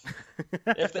it.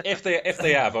 if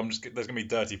they have, there's going to be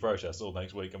dirty protests all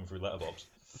next week coming through letterbox.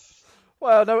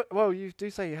 Well, no. Well, you do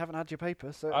say you haven't had your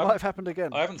paper, so it I might have happened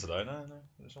again. I haven't today. No.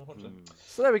 It's unfortunate.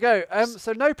 So there we go.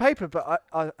 So no paper, but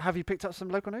I have you picked up some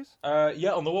local news?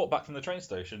 Yeah, on the walk back from the train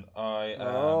station, I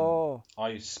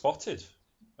spotted.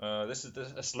 This is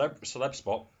a celeb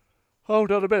spot.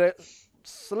 Hold on a minute.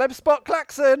 Celeb spot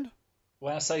klaxon.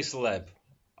 When I say celeb,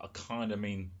 I kind of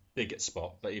mean bigot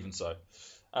spot, but even so.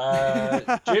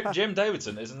 Jim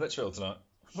Davidson is in Lichfield tonight.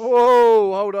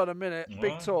 Whoa, hold on a minute.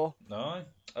 Big Right. tour. No,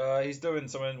 he's doing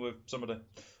something with somebody.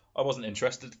 I wasn't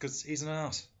interested because he's an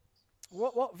ass.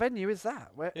 What venue is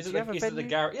that? Where Is do it you have a the venue?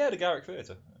 Garrick? Yeah, the Garrick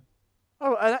Theatre.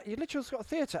 Oh, you literally got a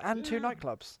theatre and two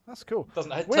nightclubs. That's cool. It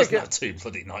doesn't We're have good. two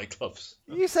bloody nightclubs.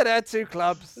 You said it had two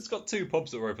clubs. It's got two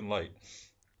pubs that were open late.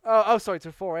 Oh, sorry,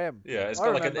 till 4 a.m. Yeah, it's I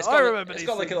got remember- it's I got, remember it's these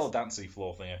got like an things. old dancey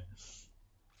floor thing. Yeah.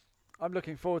 I'm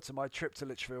looking forward to my trip to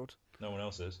Lichfield. No one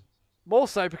else is. More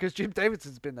so because Jim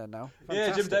Davidson's been there now. Yeah,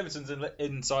 Jim Fantastic. Davidson's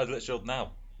inside Lichfield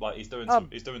now. Like he's doing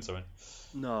he's doing something.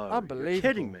 No, Unbelievable. you're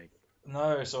kidding me.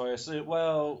 No, so I assume.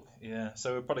 Well, yeah.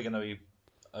 So we're probably going to be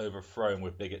overthrown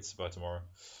with bigots by tomorrow.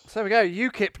 So there we go.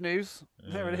 UKIP news.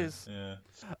 There it is. Yeah.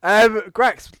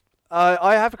 Grax,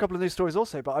 I have a couple of news stories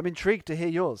also, but I'm intrigued to hear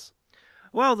yours.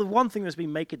 Well, the one thing that's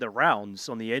been making the rounds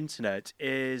on the internet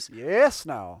is Yes,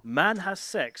 now. man has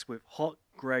sex with hot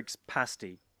Greg's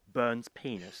pasty, burns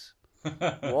penis.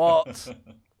 What?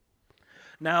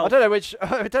 Now, I don't know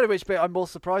which bit I'm more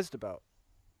surprised about.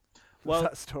 Well,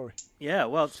 That story. yeah,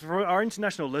 well, for our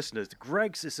international listeners,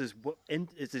 Greg's is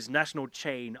his national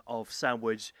chain of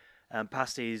sandwich and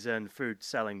pasties and food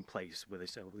selling place where they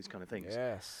sell all these kind of things.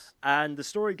 Yes. And the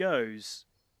story goes,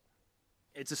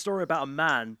 it's a story about a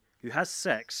man who has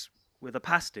sex with a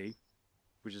pasty,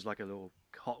 which is like a little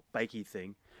hot bakey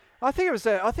thing. I think it was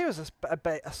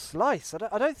a slice.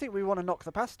 I don't think we want to knock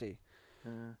the pasty. He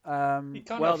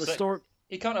can't Well, have the sex- story.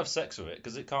 He can't have sex with it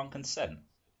because it can't consent.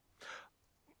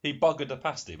 He buggered a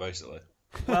pasty, basically.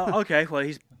 Well, okay.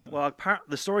 Well,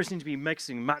 the stories seem to be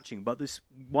mixing and matching, but this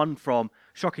one from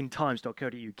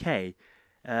shockingtimes.co.uk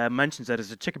mentions that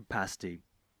it's a chicken pasty.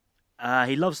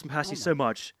 He loves some pasty so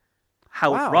much.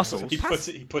 Howard Wow. Russell. He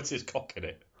put his cock in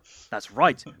it. That's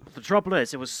right. But the trouble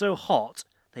is, it was so hot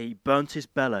that he burnt his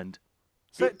bell end.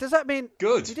 So does that mean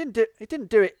Good. He didn't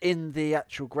do it in the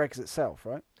actual Greg's itself,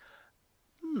 right?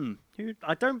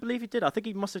 I don't believe he did. I think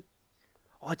he must have.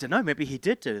 Oh, I don't know. Maybe he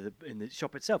did do it in the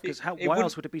shop itself. Because It why wouldn't-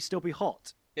 else would it still be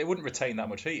hot? It wouldn't retain that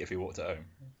much heat if he walked it home.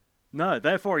 No,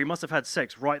 therefore he must have had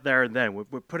sex right there and then.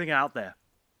 We're putting it out there.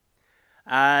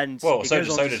 And Well, it so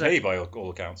goes on to did say- he, by all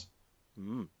accounts.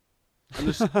 And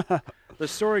the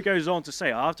story goes on to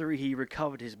say after he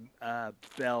recovered his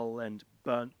bell and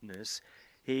burntness,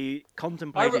 he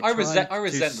contemplated. I trying resent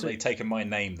to that they've taken my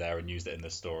name there and used it in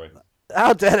this story.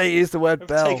 How dare they use the word They've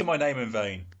bell? taken my name in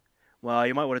vain. Well,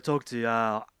 you might want to talk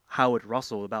to Howard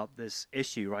Russell about this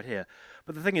issue right here.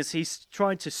 But the thing is, he's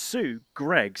trying to sue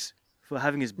Greg's for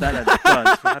having his bell end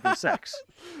burnt for having sex.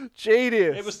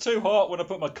 Genius. It was too hot when I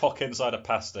put my cock inside a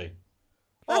pasty.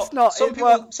 That's not some it, people.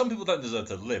 well- Some people don't deserve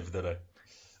to live, do they?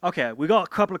 Okay, we got a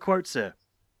couple of quotes here.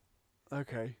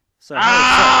 Okay. So Harry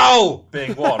Ow!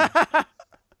 Being one. said-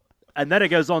 and then it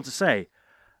goes on to say,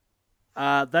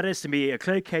 that is to me a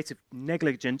clear case of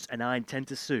negligence, and I intend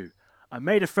to sue. I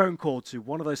made a phone call to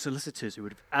one of those solicitors who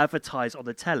would advertise on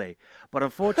the telly, but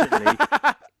unfortunately,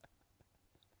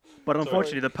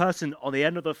 the person on the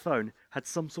end of the phone had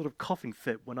some sort of coughing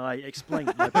fit when I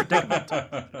explained my predicament.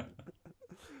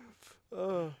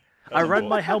 I ran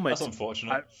my helmet. That's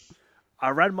unfortunate. I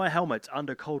ran my helmet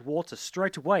under cold water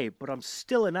straight away, but I'm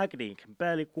still in agony and can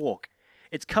barely walk.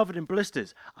 It's covered in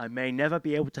blisters. I may never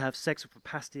be able to have sex with a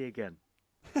pasty again.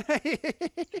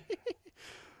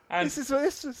 And This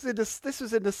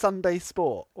was in the Sunday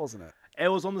Sport, wasn't it? It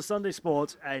was on the Sunday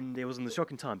Sport, and it was in the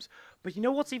Shocking Times. But you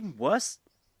know what's even worse?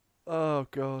 Oh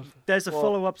God. There's a What?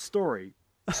 follow-up story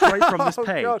straight from this Oh,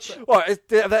 God. page. What?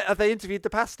 Have they interviewed the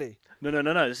pasty? No.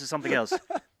 This is something else.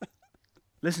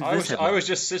 Listen to I this. was headline.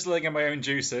 just sizzling in my own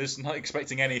juices, not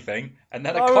expecting anything, and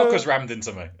then a Oh, cock was rammed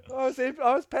into me. I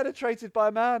was penetrated by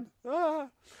a man. Ah.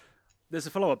 There's a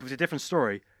follow-up with a different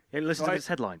story. Hey, listen to Right. this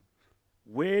headline.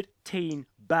 Weird teen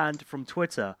banned from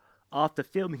Twitter after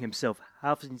filming himself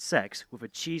having sex with a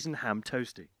cheese and ham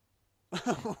toastie.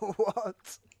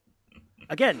 What?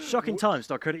 Again,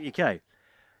 shockingtimes.co.uk.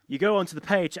 You go onto the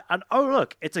page and, oh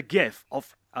look, it's a gif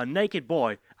of a naked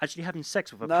boy actually having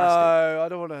sex with a No, pasty. I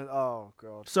don't want to. Oh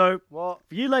God. So, What?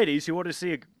 for you ladies who want to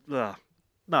see no,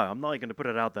 I'm not going to put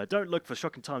it out there. Don't look for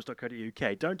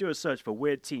shockingtimes.co.uk. Don't do a search for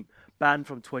weird teen banned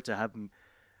from Twitter having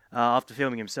after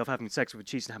filming himself having sex with a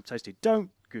cheese and ham toastie. Don't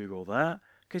Google that,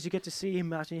 because you get to see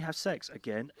him actually have sex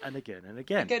again and again and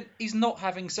again. Again, he's not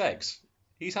having sex.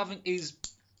 He's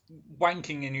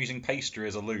wanking and using pastry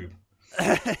as a lube.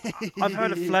 I've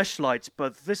heard of fleshlights,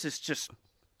 but this is just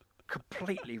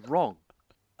completely wrong.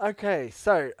 Okay,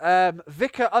 so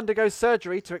vicar undergoes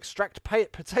surgery to extract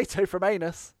potato from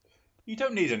anus. You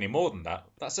don't need any more than that.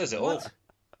 That says it all.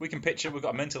 We can picture. We've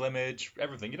got a mental image.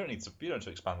 Everything. You don't need to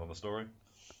expand on the story.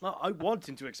 No, I want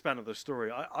him to expand on the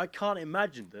story. I can't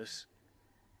imagine this.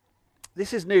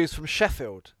 This is news from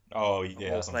Sheffield. Oh Of yeah,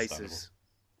 all that's understandable. places.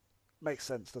 Makes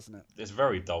sense, doesn't it? It's a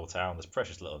very dull town. There's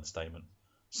precious little entertainment.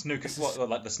 Snooker,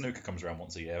 like the snooker comes around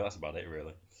once a year. That's about it,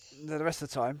 really. The rest of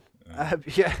the time.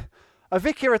 Yeah. A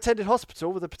vicar attended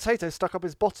hospital with a potato stuck up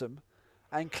his bottom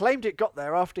and claimed it got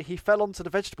there after he fell onto the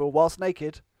vegetable whilst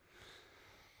naked.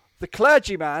 The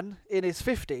clergyman, in his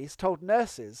 50s, told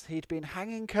nurses he'd been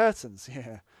hanging curtains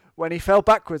when he fell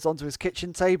backwards onto his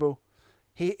kitchen table.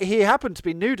 He happened to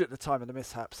be nude at the time of the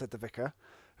mishap, said the vicar,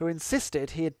 who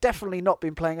insisted he had definitely not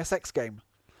been playing a sex game.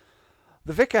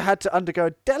 The vicar had to undergo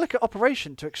a delicate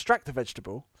operation to extract the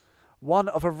vegetable, one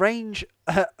of a range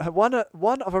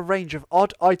of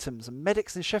odd items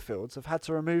medics in Sheffield have had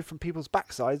to remove from people's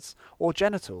backsides or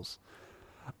genitals.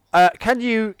 Can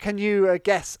you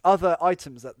guess other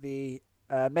items that the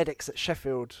medics at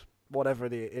Sheffield, whatever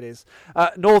it is,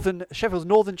 Sheffield's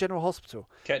Northern General Hospital?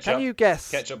 Ketchup. Can you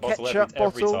guess? Ketchup bottle Ketchup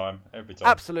every bottle? time. Every time.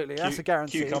 Absolutely, that's a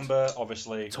guarantee. Cucumber,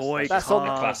 obviously. Toy That's on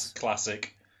the cars,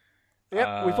 classic.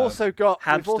 Yep, we've also got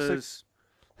hamsters.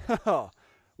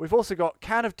 we've also got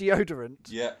can of deodorant,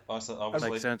 Yeah, obviously.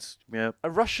 Makes sense. Yeah. a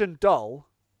Russian doll,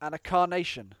 and a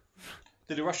carnation.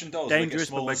 Did the Russian dolls Dangerous,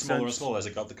 get but smaller and makes smaller and sense. smaller as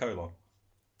it got the colon?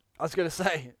 I was going to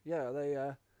say, yeah,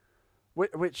 they.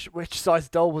 Which size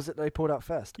doll was it they pulled out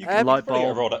first? You could, Light probably get a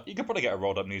bulb. rolled up, you could probably get a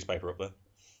rolled up newspaper up there.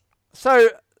 So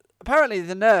apparently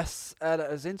the nurse that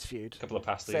was interviewed A couple of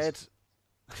pasties.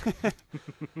 said.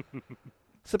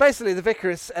 So basically, the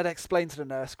vicar had explained to the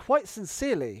nurse quite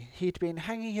sincerely he'd been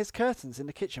hanging his curtains in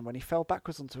the kitchen when he fell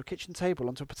backwards onto a kitchen table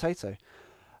onto a potato.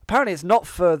 Apparently, it's not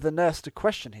for the nurse to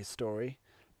question his story,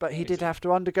 but he did have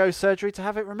to undergo surgery to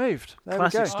have it removed. There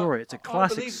Classic we go. story. It's a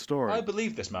classic story. I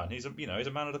believe this man. He's a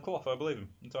man of the cloth. I believe him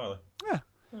entirely.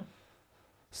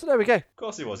 So there we go. Of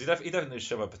course he was. He definitely didn't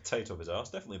shove a potato up his ass.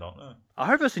 Definitely not. No. I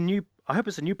hope it's a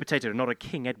new potato, not a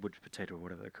King Edward potato or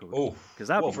whatever they're called. Oh, because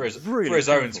that well, would for his really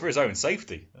own painful.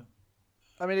 safety.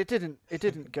 I mean, it didn't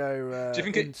go Do you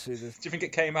think into the. Do you think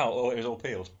it came out or it was all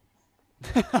peeled?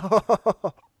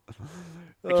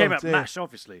 It came out dear. mashed,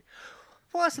 obviously.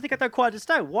 Well, that's the thing I don't quite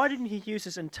understand. Why didn't he use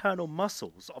his internal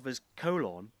muscles of his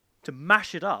colon to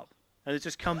mash it up, and it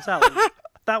just comes out?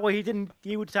 That way,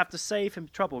 he would have to save him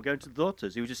trouble going to the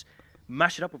doctors. He would just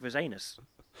mash it up with his anus.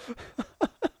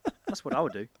 That's what I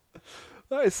would do.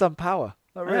 That is some power.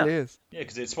 That Yeah. really is. Yeah,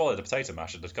 because it swallowed a potato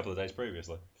masher just a couple of days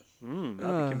previously. That'd be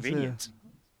Oh, convenient.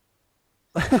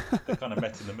 They kind of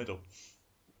met in the middle.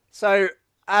 So,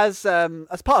 as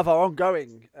part of our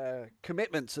ongoing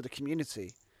commitment to the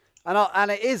community, and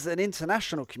it is an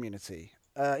international community,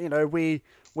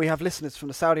 We have listeners from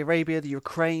the Saudi Arabia, the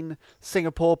Ukraine,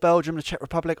 Singapore, Belgium, the Czech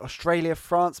Republic, Australia,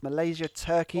 France, Malaysia,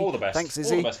 Turkey. All the best. Thanks,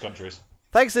 Izzy. All the best countries.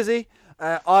 Thanks, Izzy.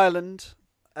 Ireland,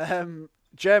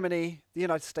 Germany, the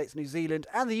United States, New Zealand,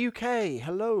 and the UK.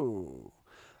 Hello.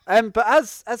 But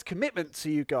as commitment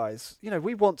to you guys,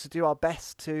 we want to do our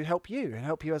best to help you and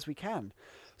help you as we can.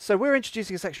 So we're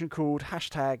introducing a section called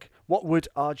hashtag What Would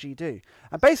RG Do?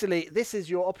 And basically, this is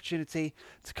your opportunity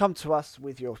to come to us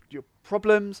with your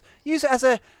problems. Use it as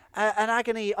an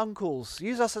agony uncles.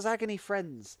 Use us as agony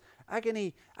friends,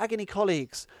 agony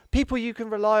colleagues, people you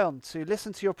can rely on to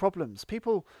listen to your problems,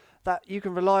 people that you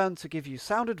can rely on to give you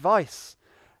sound advice,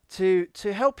 to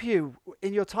help you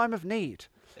in your time of need.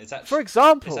 For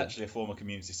example, it's actually a form of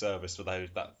community service for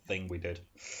that thing we did.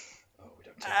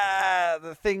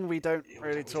 The thing we don't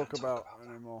really talk about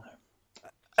anymore.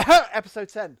 Episode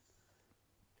 10.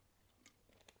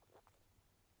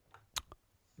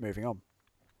 Moving on.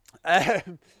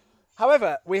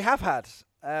 However, we have had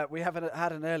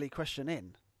an early question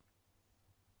in.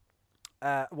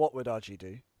 What would RG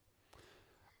do?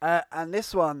 And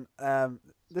this one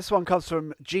comes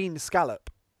from Gene Scallop.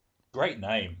 Great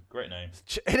name.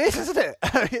 It is, isn't it?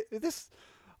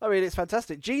 It's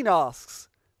fantastic. Gene asks,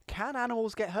 can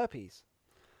animals get herpes?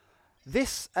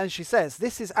 And she says,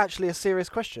 this is actually a serious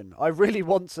question. I really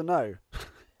want to know.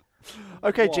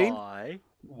 Okay, Gene. Now's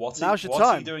your time. What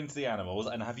are you doing to the animals,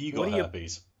 and have you got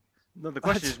herpes? No, the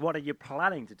question is, what are you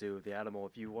planning to do with the animal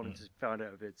if you wanted to find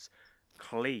out if it's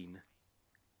clean?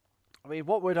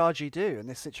 What would RG do in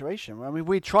this situation?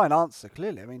 We'd try and answer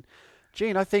clearly.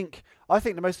 Gene, I think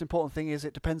the most important thing is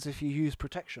it depends if you use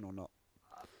protection or not.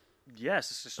 Yes,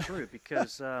 this is true,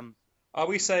 because... Are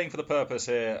we saying for the purpose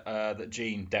here that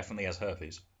Gene definitely has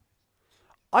herpes?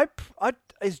 I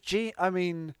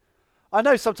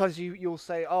know sometimes you'll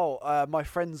say, my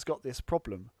friend's got this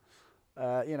problem.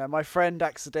 My friend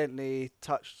accidentally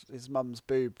touched his mum's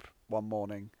boob one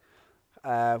morning.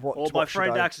 My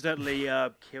friend accidentally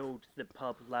killed the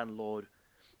pub landlord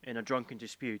in a drunken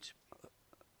dispute.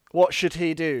 What should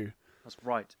he do? That's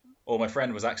right. Or my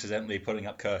friend was accidentally putting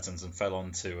up curtains and fell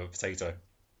onto a potato.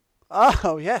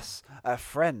 Oh, yes, a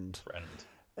friend.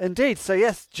 Indeed. So,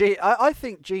 yes, I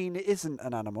think Gene isn't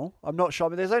an animal. I'm not sure.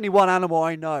 There's only one animal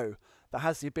I know that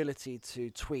has the ability to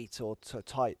tweet or to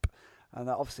type. And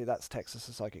obviously that's Texas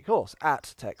the Psychic Horse,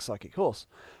 at Tex Psychic Horse.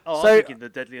 Oh, I'm thinking the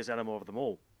deadliest animal of them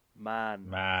all. Man.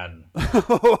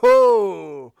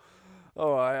 All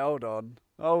right, hold on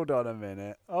a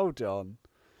minute. Hold on.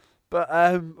 But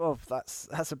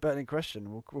that's a burning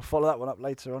question. We'll follow that one up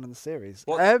later on in the series.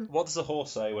 What does a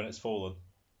horse say when it's fallen?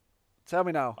 Tell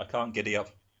me now. I can't giddy up.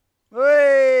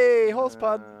 Hey, horse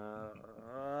pun.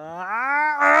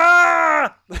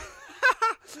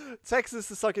 Texas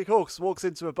the Psychic Horse walks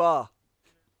into a bar.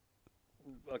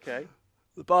 Okay.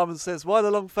 The barman says, "Why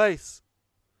the long face?"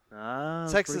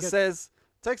 Texas says,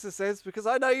 "Because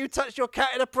I know you touched your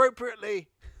cat inappropriately."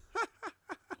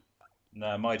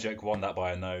 No, my joke won that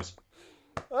by a nose.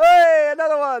 Hey,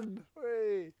 another one.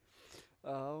 Hey.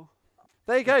 Oh,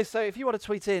 there you go. So if you want to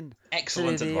tweet in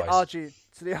excellent to the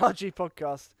RG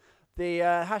podcast, the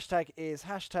hashtag is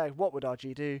hashtag What Would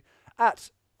RG Do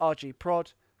at RG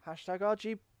Prod hashtag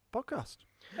RG Podcast.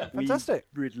 Yeah. Fantastic.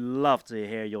 We would love to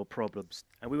hear your problems,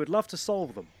 and we would love to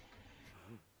solve them.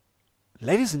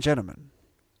 Ladies and gentlemen,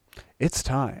 it's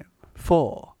time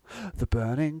for the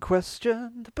burning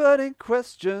question, the burning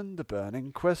question, the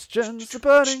burning questions, the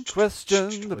burning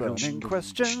question, the burning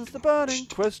questions, the burning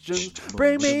questions.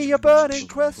 Bring me your burning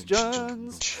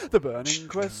questions, the burning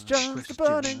questions, the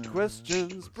burning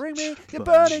questions. Bring me your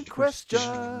burning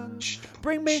questions.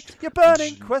 Bring me your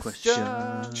burning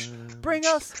questions. Bring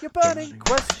us your burning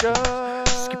questions.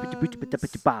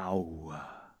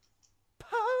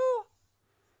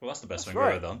 Well, that's the best thing we've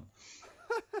ever done.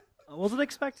 I wasn't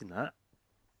expecting that.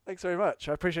 Thanks very much.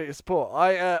 I appreciate your support.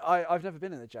 I've never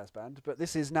been in a jazz band, but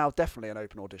this is now definitely an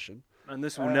open audition. And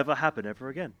this will never happen ever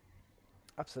again.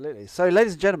 Absolutely. So,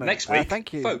 ladies and gentlemen, next week,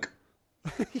 thank you. Folk.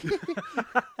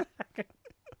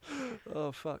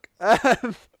 Oh, fuck.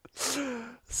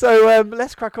 So,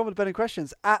 let's crack on with the burning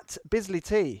questions. At Bisley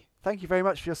T, thank you very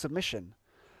much for your submission.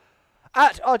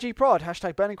 At RG Prod,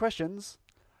 hashtag burning questions.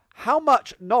 How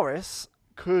much Norris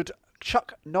could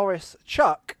Chuck Norris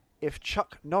chuck if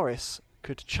Chuck Norris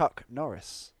could Chuck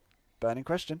Norris? Burning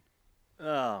question.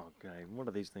 Oh, okay. One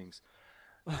of these things.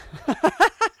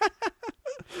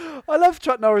 I love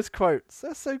Chuck Norris quotes.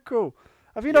 They're so cool.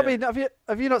 Have you not been? Have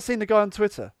you not seen the guy on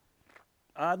Twitter?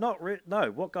 No.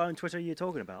 What guy on Twitter are you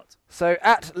talking about? So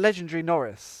at Legendary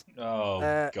Norris.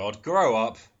 Oh God, grow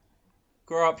up,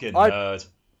 you nerd.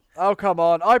 Oh, come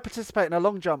on. I participate in a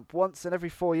long jump once in every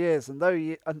 4 years, and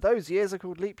those years are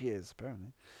called leap years,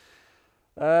 apparently.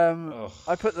 Ugh.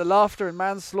 I put the laughter in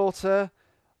manslaughter.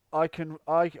 I can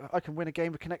win a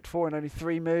game of Connect 4 in only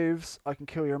 3 moves. I can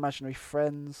kill your imaginary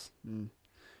friends.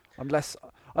 I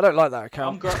don't like that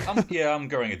account. I'm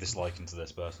growing a dislike into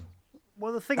this person.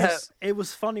 Well, the thing is, it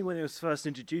was funny when it was first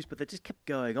introduced, but they just kept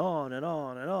going on and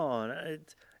on and on.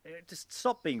 It just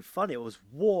stopped being funny. It was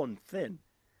worn thin.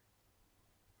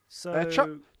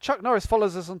 So Chuck Norris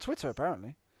follows us on Twitter,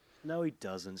 apparently. no, he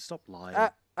doesn't. Stop lying.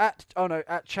 At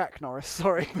Chuck Norris.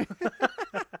 Sorry.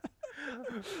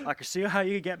 I can see how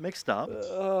you get mixed up.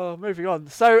 Moving on.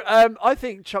 So I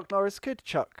think Chuck Norris could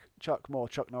chuck more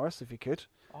Chuck Norris if he could.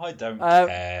 I don't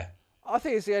care. I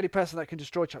think it's the only person that can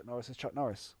destroy Chuck Norris is Chuck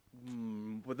Norris.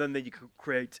 Well, then you could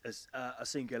create a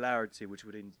singularity which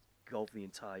would engulf the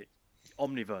entire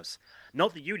omniverse.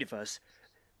 Not the universe,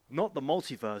 not the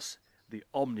multiverse, the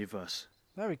omniverse.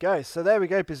 There we go. So there we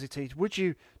go, Busy T.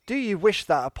 Do you wish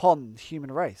that upon the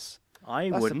human race? I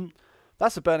wouldn't.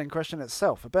 That's a burning question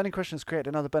itself. A burning question has created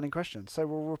another burning question. So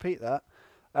we'll repeat that.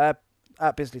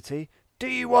 At Bisley T. Do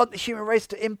you want the human race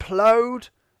to implode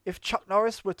if Chuck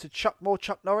Norris were to chuck more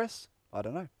Chuck Norris? I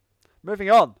don't know. Moving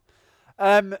on.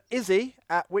 Izzy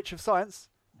at Witch of Science.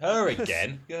 Her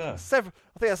again? Yeah. I think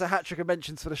that's a hat trick of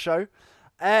mentions for the show.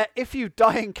 If you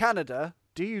die in Canada,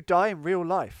 do you die in real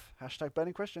life? Hashtag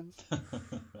burning questions.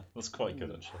 That's quite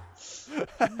good, actually.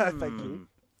 Thank you.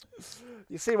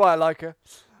 You see why I like her.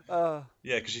 Yeah,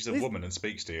 because she's a woman and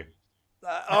speaks to you.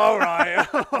 All right.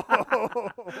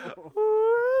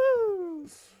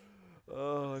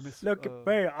 I miss. Look at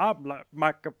me, I'm like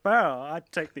Michael Bell. I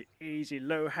take the easy,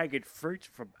 low-hanging fruit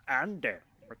from Andy.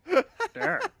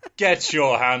 There. Get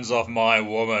your hands off my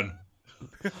woman.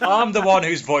 I'm the one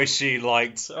whose voice she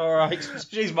liked. All right,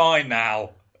 she's mine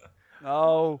now.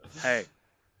 Oh. Hey.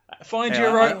 Find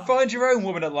your own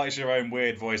woman that likes your own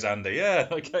weird voice, Andy. Yeah,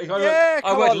 okay. I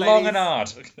come worked on, long ladies. and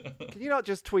hard. Can you not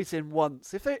just tweet in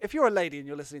once? If you're a lady and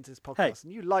you're listening to this podcast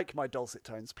and you like my dulcet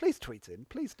tones, please tweet in.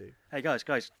 Please do. Hey, guys,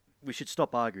 we should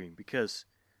stop arguing because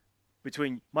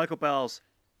between Michael Bell's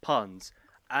puns,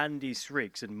 Andy's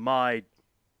shrieks, and my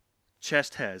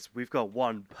chest hairs, we've got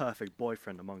one perfect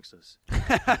boyfriend amongst us.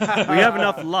 We have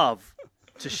enough love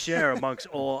to share amongst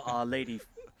all our lady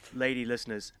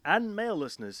listeners and male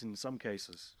listeners in some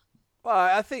cases. Well,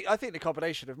 I think the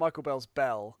combination of Michael Bell's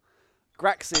bell,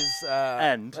 Grax's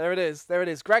And? there it is,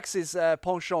 Grax's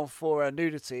penchant for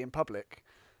nudity in public,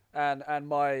 and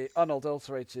my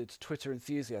unadulterated Twitter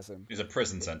enthusiasm. It's a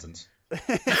prison sentence.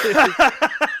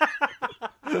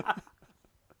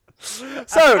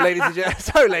 So,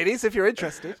 ladies, if you're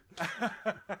interested,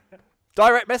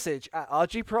 direct message at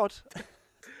RGProd.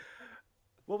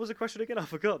 What was the question again? I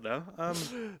forgot now.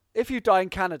 If you die in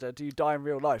Canada, do you die in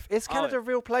real life? Is Canada a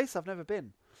real place? I've never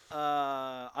been.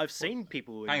 I've seen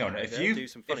people. Hang on, Canada do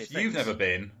some funny if you've things. never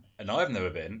been and I've never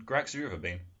been, Grax, have you ever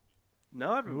been?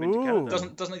 No, I haven't been to Canada.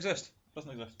 Doesn't exist.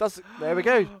 Doesn't exist. There we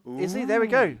go. Izzy, there we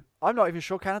go. I'm not even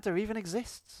sure Canada even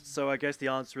exists. So I guess the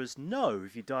answer is no.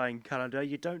 If you die in Canada,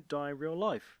 you don't die in real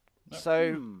life. No.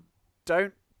 So,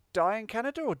 don't die in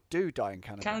Canada or do die in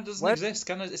Canada? Canada doesn't exist.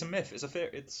 Canada is a myth. It's a fear.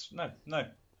 It's no.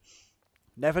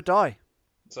 Never die.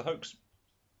 It's a hoax.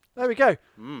 There we go.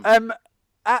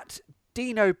 At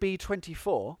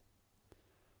DinoB24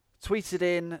 tweeted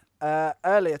in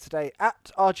earlier today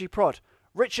at RGProd.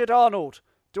 Richard Arnold,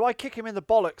 do I kick him in the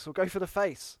bollocks or go for the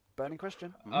face? Burning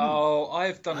question. Oh,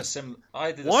 I've done a similar.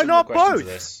 I did a Why similar not question both? to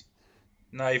this.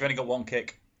 No, you've only got one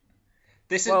kick.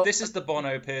 This is the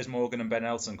Bono, Piers Morgan, and Ben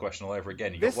Elton question all over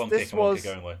again. You got one kick and one kick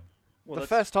only. Well, the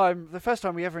first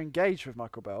time we ever engaged with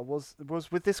Michael Bell was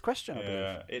with this question. I believe.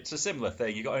 Yeah, it's a similar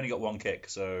thing. You only got one kick,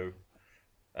 so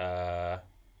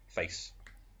face.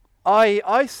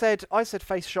 I said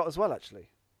face shot as well, actually.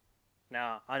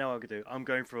 Now, I know what I could do. I'm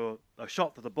going for a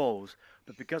shot to the balls,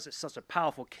 but because it's such a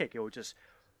powerful kick, it will just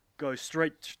go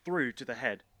straight through to the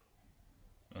head.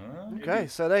 Okay,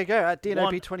 so there you go. At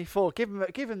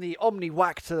DinoB24, give him the omni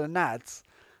whack to the nads,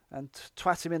 and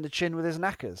twat him in the chin with his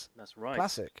knackers. That's right.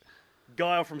 Classic.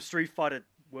 Guile from Street Fighter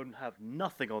wouldn't have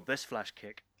nothing on this flash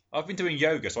kick. I've been doing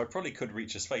yoga, so I probably could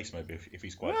reach his face maybe if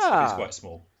he's quite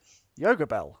small. Yoga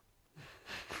Bell.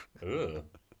 Ugh.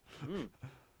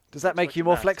 Does that make you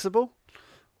more flexible?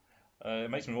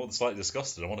 It makes me more than slightly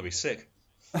disgusted. I want to be sick.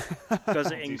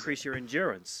 Does it increase your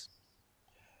endurance?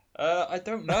 I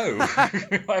don't know.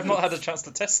 I've not had a chance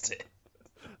to test it.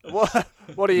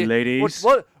 What do you, ladies?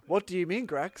 What do you mean,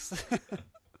 Grax?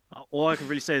 All I can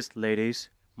really say is, ladies,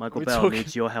 Michael We're Bell talking-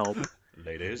 needs your help.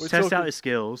 Ladies. Test talking- out his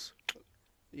skills.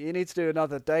 You need to do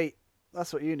another date.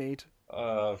 That's what you need.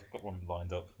 I've got one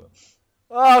lined up. But...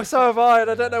 Oh, so have I,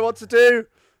 and I don't know what to do.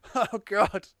 Oh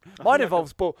God, mine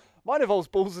involves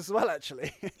balls as well,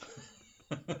 actually.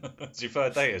 It's your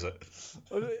third date, is it?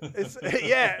 On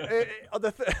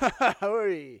the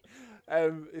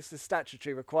it's the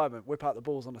statutory requirement. Whip out the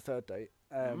balls on the third date.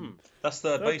 That's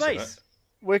third base, isn't it?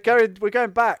 We're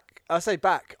going back. I say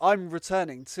back. I'm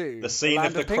returning to the scene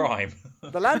of the crime.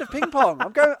 The land of ping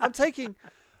pong. I'm taking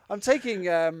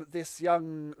this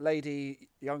young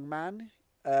man.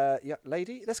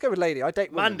 Lady. Let's go with lady. I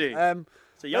date women. Mandy.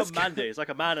 It's a young Mandy. It's like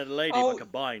a man and a lady, but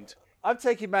combined. I'm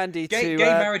taking Mandy to... Gay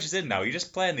marriage is in now. You're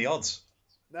just playing the odds.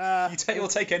 Nah. You'll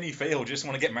take any field. You just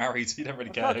want to get married. You don't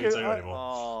really care who to anymore.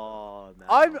 Oh,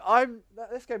 no.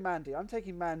 Let's go Mandy. I'm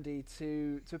taking Mandy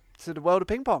to the world of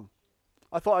ping pong.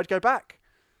 I thought I'd go back.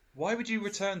 Why would you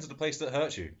return to the place that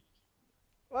hurt you?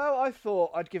 Well, I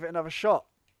thought I'd give it another shot.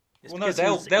 Well, no,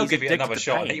 they'll give you another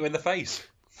shot and hit you in the face.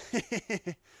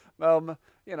 Well,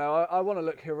 I want to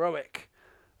look heroic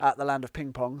at the land of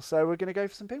ping pong, so we're going to go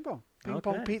for some ping pong. Ping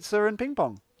pong pizza and ping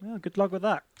pong. Well, good luck with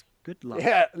that. Good luck.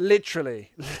 Yeah,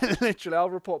 literally. Literally, I'll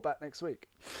report back next week.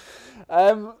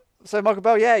 So, Michael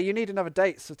Bell, yeah, you need another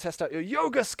date to test out your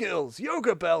yoga skills,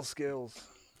 yoga bell skills.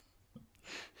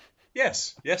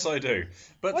 Yes, I do.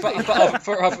 But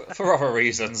for other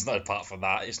reasons, no, apart from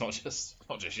that, it's not just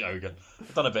yoga.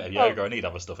 I've done a bit of yoga. I need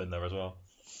other stuff in there as well.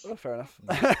 Well, fair enough.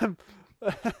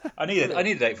 I need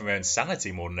a date for my own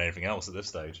sanity more than anything else at this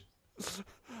stage.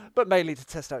 But mainly to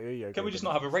test out your yoga. Can we just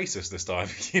not have a racist this time?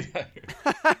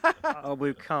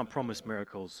 We can't promise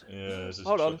miracles. Yeah,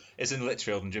 Hold on. It's in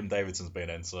Litchfield and Jim Davidson's been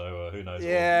in, so who knows?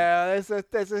 Yeah,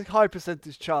 there's a high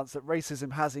percentage chance that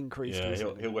racism has increased. Yeah,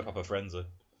 recently. he'll whip up a frenzy.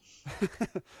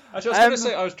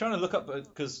 Actually, I was trying to look up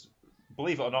because,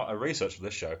 believe it or not, I researched for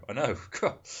this show. I know.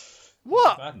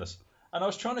 What? Madness. And I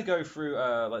was trying to go through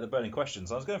the burning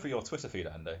questions. I was going through your Twitter feed,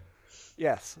 Andy.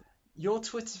 Yes. Your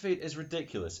Twitter feed is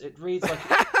ridiculous. It reads like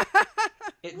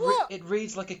it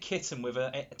reads like a kitten with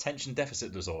an attention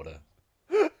deficit disorder.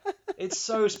 It's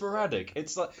so sporadic.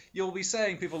 It's like you'll be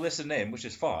saying people listen in, which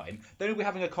is fine. Then you'll be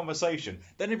having a conversation.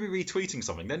 Then you'll be retweeting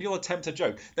something. Then you'll attempt a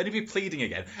joke. Then you'll be pleading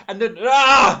again. And then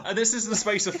and this is in the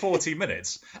space of 40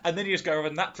 minutes. And then you just go over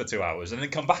a nap for 2 hours and then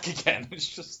come back again. It's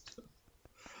just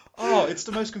it's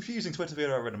the most confusing Twitter feed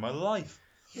I've ever read in my life.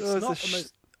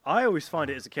 I always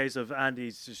find it as a case of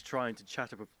Andy's just trying to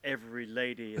chat up with every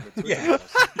lady in the Twitter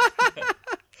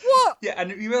What? Yeah,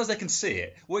 and you realise they can see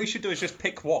it. What you should do is just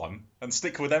pick one and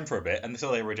stick with them for a bit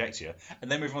until they reject you,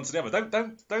 and then move on to the other.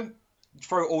 Don't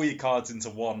throw all your cards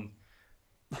into one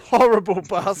horrible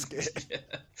basket.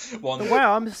 One the way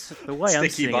I'm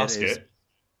sticky basket.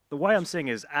 The way I'm seeing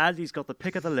is Andy's got the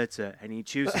pick of the litter and he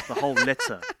chooses the whole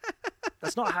litter.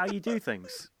 That's not how you do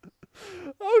things.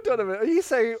 Hold on a minute. Are you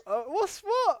saying what?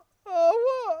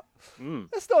 Oh,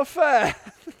 what? That's not fair.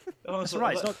 That's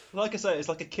right. Like I say, it's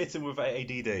like a kitten with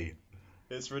ADD.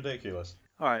 It's ridiculous.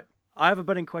 All right. I have a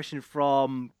burning question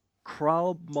from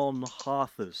Kralmon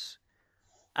Harthus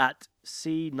at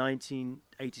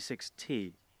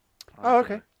C1986T. Oh,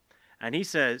 okay. And he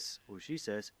says, or she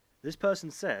says, this person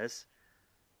says,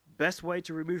 best way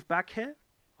to remove back hair?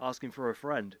 Asking for a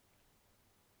friend.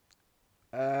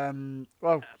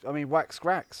 Well, I mean, wax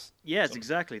grax. Yes,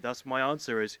 exactly. That's my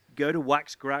answer is go to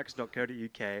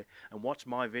waxgrax.co.uk and watch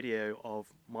my video of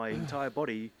my entire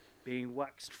body being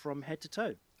waxed from head to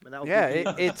toe. And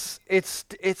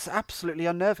it's absolutely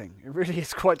unnerving. It really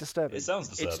is quite disturbing. It sounds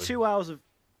disturbing.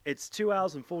 It's 2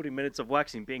 hours and 40 minutes of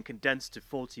waxing being condensed to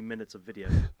 40 minutes of video.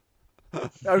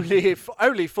 only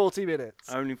 40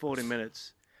 minutes. Only 40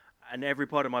 minutes. And every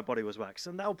part of my body was waxed.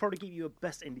 And that will probably give you a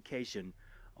best indication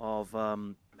of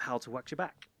how to wax your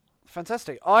back.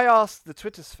 Fantastic. I asked the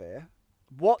Twitter sphere,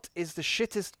 what is the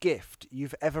shittest gift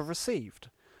you've ever received?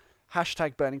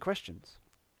 #burning questions.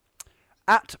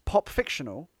 At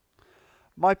popfictional,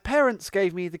 my parents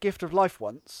gave me the gift of life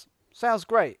once. Sounds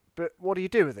great, but what do you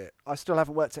do with it? I still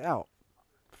haven't worked it out.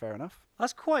 Fair enough.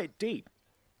 That's quite deep.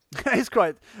 It's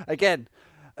quite... Again,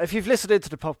 if you've listened into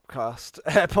the podcast,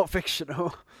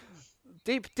 popfictional...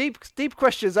 Deep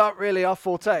questions aren't really our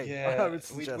forte. Yeah,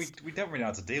 we don't really know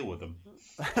how to deal with them.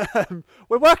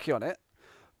 We're working on it,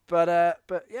 but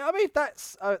yeah, I mean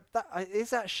is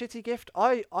that shitty gift.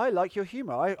 I like your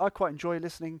humour. I quite enjoy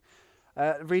listening,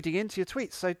 reading into your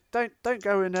tweets. So don't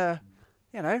go and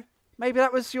maybe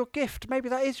that was your gift. Maybe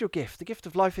that is your gift. The gift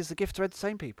of life is the gift to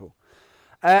entertain people.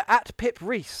 At Pip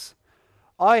Reese,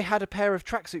 I had a pair of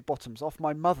tracksuit bottoms off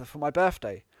my mother for my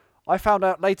birthday. I found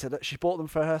out later that she bought them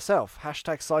for herself.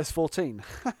 #size 14.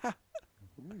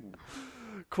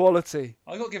 Quality.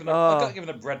 I got given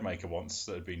a bread maker once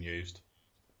that had been used.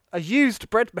 A used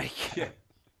bread maker. Yeah.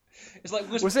 It's like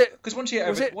Was it? because once you get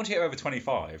over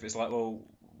 25, it's like, well,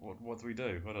 what do we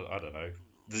do? I don't know.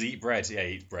 Does he eat bread? Yeah,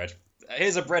 he eats bread.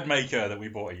 Here's a bread maker that we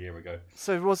bought a year ago.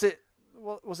 So was it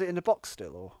in the box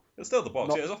still, or? It's still the box.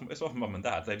 Not- Yeah, it's off Mum and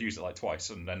Dad. They'd used it like twice,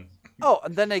 and then Oh,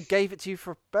 and then they gave it to you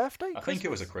for a birthday? I think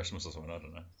it was a Christmas? Christmas or something. I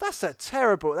don't know. That's a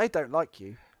terrible. They don't like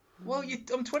you. Well,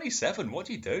 I'm 27. What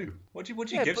do you do? What do you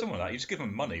Yeah, give but- someone that? You just give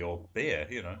them money or beer,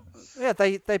 you know. Yeah,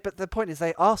 they. But the point is,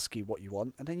 they ask you what you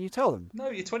want, and then you tell them. No,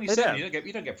 you're 27. don't.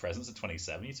 You don't get presents at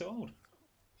 27. You're too old.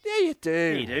 Yeah, you do.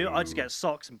 Yeah, you do. I just get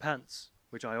socks and pants,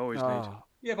 which I always need. Oh,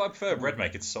 Yeah, but I prefer a bread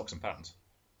maker to socks and pants.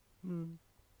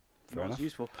 Not enough. as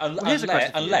useful. Unless, Here's a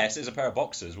question for you. unless it's a pair of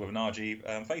boxers with an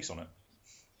RG face on it,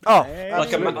 oh, Hey.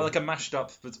 absolutely. like a mashed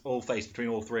up all face between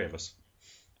all three of us.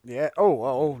 Yeah.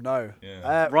 Oh no.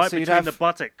 Yeah. Right so between the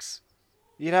buttocks.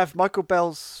 you'd have Michael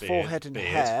Bell's Beard, forehead and beard,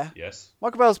 hair. Yes.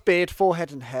 Michael Bell's beard,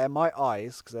 forehead and hair. My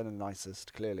eyes, because they're the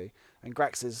nicest, clearly. And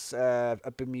Grax's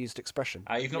a bemused expression.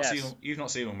 You've not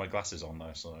Yes. seen with my glasses on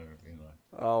though, so you know.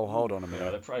 Oh, hold on a Yeah,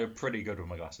 minute, they're pretty good with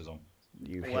my glasses on.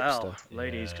 you Well, hipster.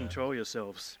 ladies, Yeah. control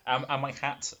yourselves. And my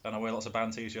hat, and I wear lots of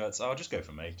band t-shirts. Oh, just go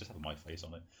for me. Just have my face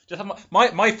on it. Just have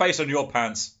my face on your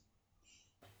pants.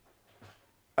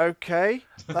 Okay,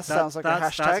 that sounds like a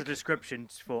That's a hashtag. description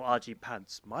for RG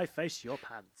Pants. My face, your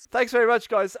pants. Thanks very much,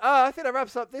 guys. I think that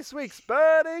wraps up this week's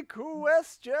burning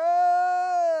question.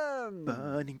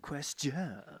 Burning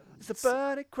question. It's the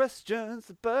burning questions.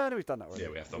 The burning. We've done that already. Yeah,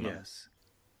 we have done that. Yes.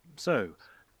 So,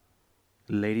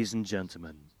 ladies and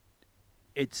gentlemen,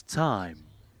 it's time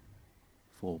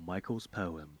for Michael's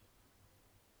poem.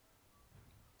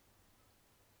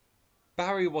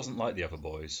 Barry wasn't like the other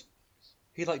boys.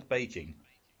 He liked baking,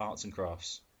 arts and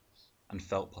crafts, and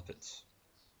felt puppets.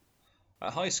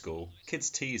 At high school, kids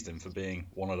teased him for being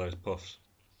one of those puffs.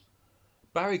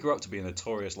 Barry grew up to be a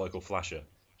notorious local flasher.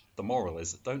 The moral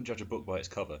is, don't judge a book by its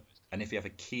cover, and if you have a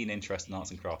keen interest in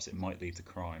arts and crafts, it might lead to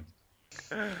crime.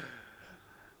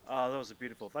 Oh, that was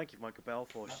beautiful. Thank you, Michael Bell,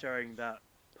 for sharing that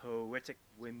poetic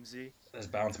whimsy. There's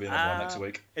bound to be another one next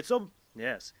week.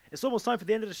 Yes, it's almost time for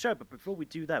the end of the show. But before we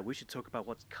do that, we should talk about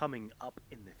what's coming up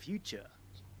in the future.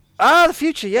 Ah, the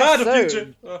future. Yes. The so,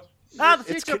 future! The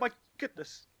It's future! My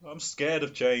goodness. I'm scared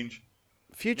of change.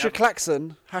 Future Yep.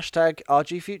 Klaxon. Hashtag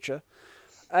RG Future.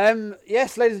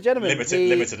 Yes, ladies and gentlemen.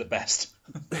 Limited at best.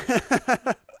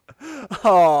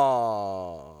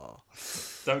 Oh.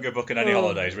 Don't go booking any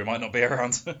holidays, we might not be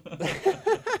around.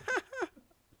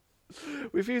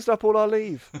 We've used up all our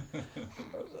leave.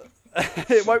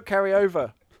 It won't carry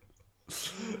over.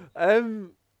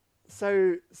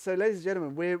 So, ladies and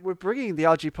gentlemen, we're bringing the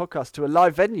RG podcast to a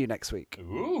live venue next week.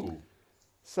 Ooh.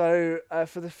 So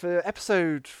for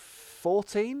episode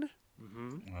 14,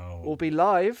 Oh. we'll be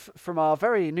live from our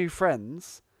very new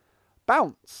friends,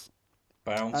 Bounce,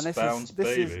 Bounce, and this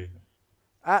baby. is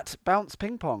at Bounce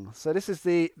Ping Pong. So this is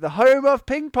the home of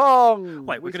ping pong.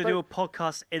 Wait, we're going to do a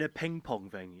podcast in a ping pong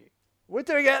venue. We're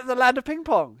doing it at the land of ping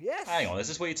pong. Yes. Hang on, is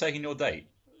this where you're taking your date?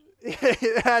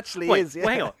 It actually Wait, is. Yeah.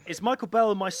 hang on. It's Michael Bell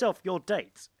and myself your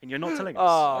date, and you're not telling us.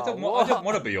 Oh, I don't what?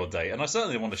 want to be your date, and I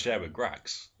certainly want to share with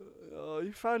Grax. Oh,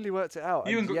 you finally worked it out.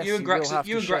 You and yes, you and will Grax have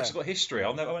to have share. got history. I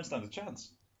won't stand a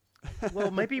chance.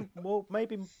 Well, maybe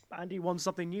Andy wants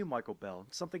something new, Michael Bell.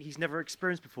 Something he's never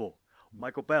experienced before.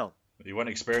 Michael Bell. You won't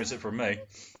experience it from me.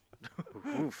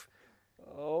 Oof.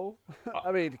 Oh,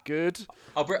 I mean, good.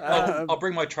 I'll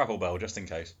bring my travel bell just in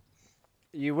case.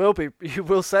 You will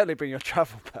certainly bring your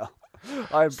travel bell.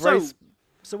 I embrace.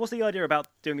 So what's the idea about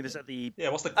doing this at the Yeah,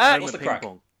 what's the Hang what's of the ping crack?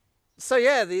 pong? So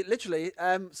yeah, literally.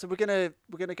 So we're gonna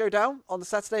go down on the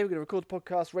Saturday. We're gonna record the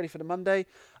podcast ready for the Monday.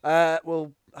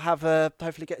 We'll have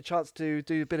hopefully get a chance to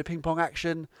do a bit of ping pong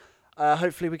action.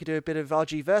 Hopefully we could do a bit of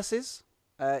RG versus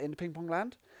in the ping pong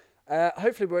land.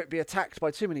 Hopefully we won't be attacked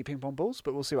by too many ping pong balls,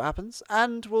 but we'll see what happens.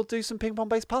 And we'll do some ping pong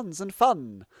based puns and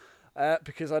fun.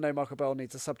 Because I know Michael Bell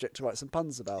needs a subject to write some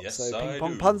puns about. Yes, so I ping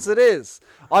pong do. puns it is.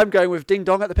 I'm going with ding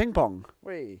dong at the ping pong.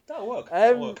 Whee. That'll work.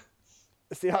 That'll work.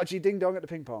 It's the RG ding dong at the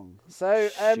ping pong. So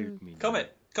Shoot me.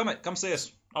 Come see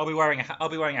us. I'll be wearing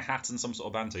a hat and some sort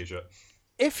of band t-shirt.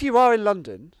 if you are in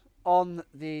London on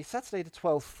the Saturday the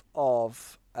 12th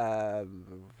of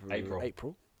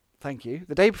April. Thank you.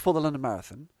 The day before the London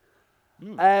Marathon.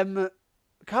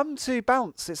 Come to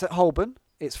Bounce. It's at Holborn.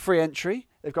 It's free entry.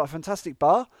 They've got a fantastic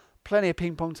bar, plenty of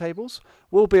ping pong tables.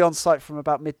 We'll be on site from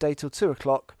about midday till 2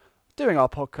 o'clock doing our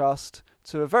podcast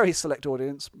to a very select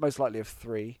audience, most likely of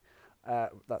 3.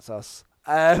 That's us.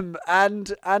 And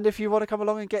if you want to come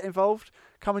along and get involved,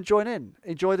 come and join in.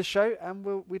 Enjoy the show, and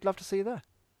we'd love to see you there.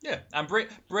 Yeah, and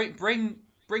bring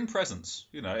bring presents.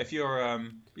 You know, if you're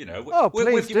Oh,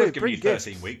 please we've do. given Bring you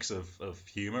 13 gifts. weeks of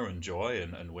humour and joy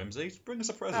and whimsy. Bring us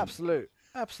a present.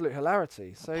 Absolute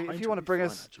hilarity. So if you want to bring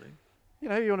us, you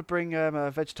want to bring a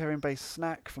vegetarian-based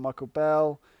snack for Michael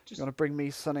Bell. You want to bring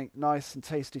me something nice and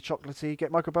tasty, chocolatey.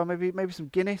 Get Michael Bell maybe some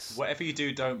Guinness. Whatever you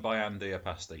do, don't buy Andy a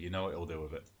pasta. You know what it'll do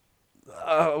with it.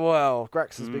 Well,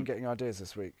 Grax has been getting ideas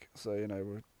this week, so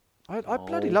I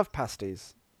bloody love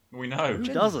pasties. We know. Who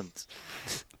doesn't?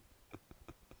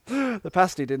 The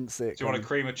pasty didn't see it. Do you want a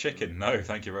cream of chicken? No,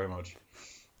 thank you very much.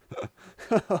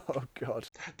 Oh God.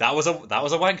 That was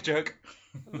a wank joke.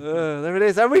 There it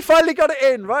is, and we finally got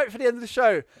it in right for the end of the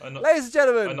show, ladies and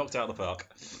gentlemen. I knocked it out of the park.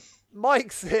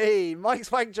 Mike's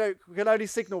wank joke can only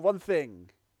signal one thing.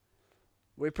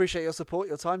 We appreciate your support,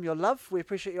 your time, your love. We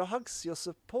appreciate your hugs, your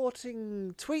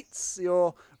supporting tweets,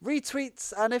 your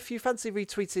retweets, and if you fancy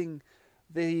retweeting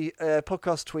the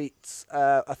podcast tweets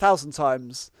 1,000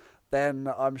 times, then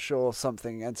I'm sure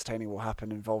something entertaining will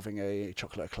happen involving a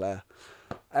chocolate eclair.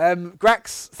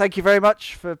 Grax, thank you very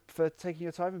much for taking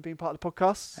your time and being part of the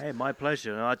podcast. Hey, my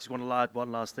pleasure. And I just want to add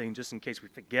one last thing, just in case we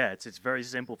forget. It's very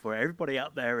simple for everybody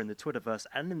out there in the Twitterverse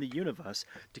and in the universe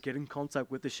to get in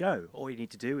contact with the show. All you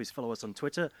need to do is follow us on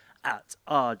Twitter at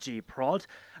RGProd,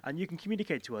 and you can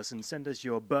communicate to us and send us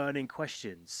your burning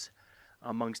questions,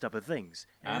 amongst other things.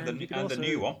 And the also...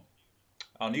 new one,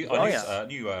 our new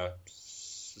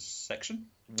section.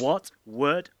 What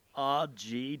would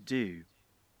RG do?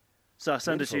 So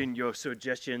send us Beautiful. in your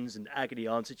suggestions and agony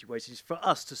aunt situations for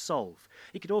us to solve.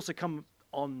 You could also come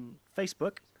on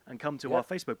Facebook and come to our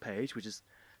Facebook page, which is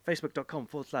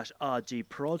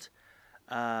facebook.com/RGProd,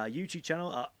 YouTube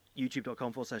channel,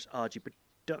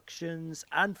 youtube.com/RGProductions.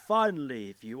 And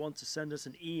finally, if you want to send us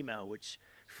an email, which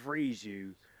frees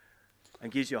you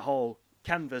and gives you a whole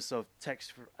canvas of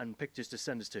text and pictures to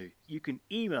send us to, you can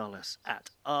email us at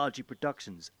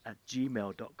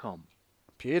rgproductions@gmail.com.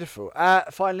 Beautiful.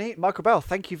 Finally, Michael Bell,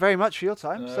 thank you very much for your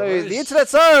time. Nice. The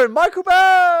Internet's own Michael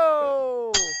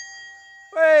Bell!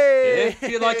 Hey! If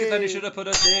you like it, then you should have put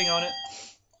a ding on it.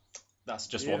 That's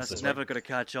just once this That's week. never going to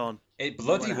catch on. It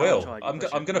bloody No matter how will. hard you I'm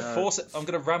push going it. to No. force it. I'm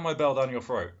going to ram my bell down your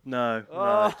throat. No,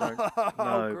 Oh, don't.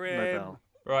 No, grim. no bell.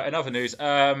 Right, enough of news.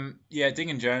 Ding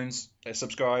and Jones,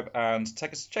 subscribe and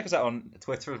check us out on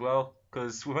Twitter as well,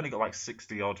 because we've only got like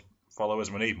 60 odd followers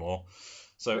and we need more.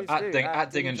 So Please do,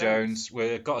 at Ding and Jones,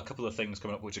 we've got a couple of things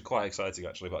coming up which are quite exciting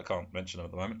actually, but I can't mention them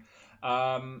at the moment.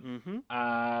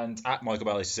 And at Michael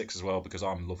Bell 86 as well, because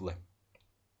I'm lovely.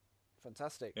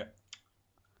 Fantastic. Yeah.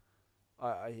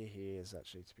 He is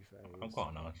actually, to be fair. I'm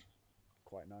quite nice.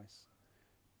 Quite nice.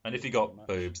 And if you got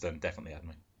boobs, then definitely add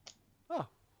me. Oh,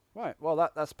 right. Well,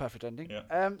 that's a perfect ending.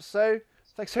 Yeah. So,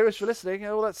 thanks so much for listening.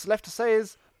 And all that's left to say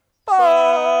is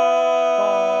bye!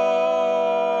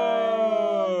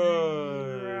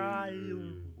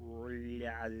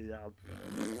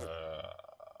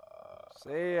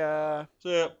 See ya.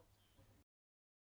 See ya.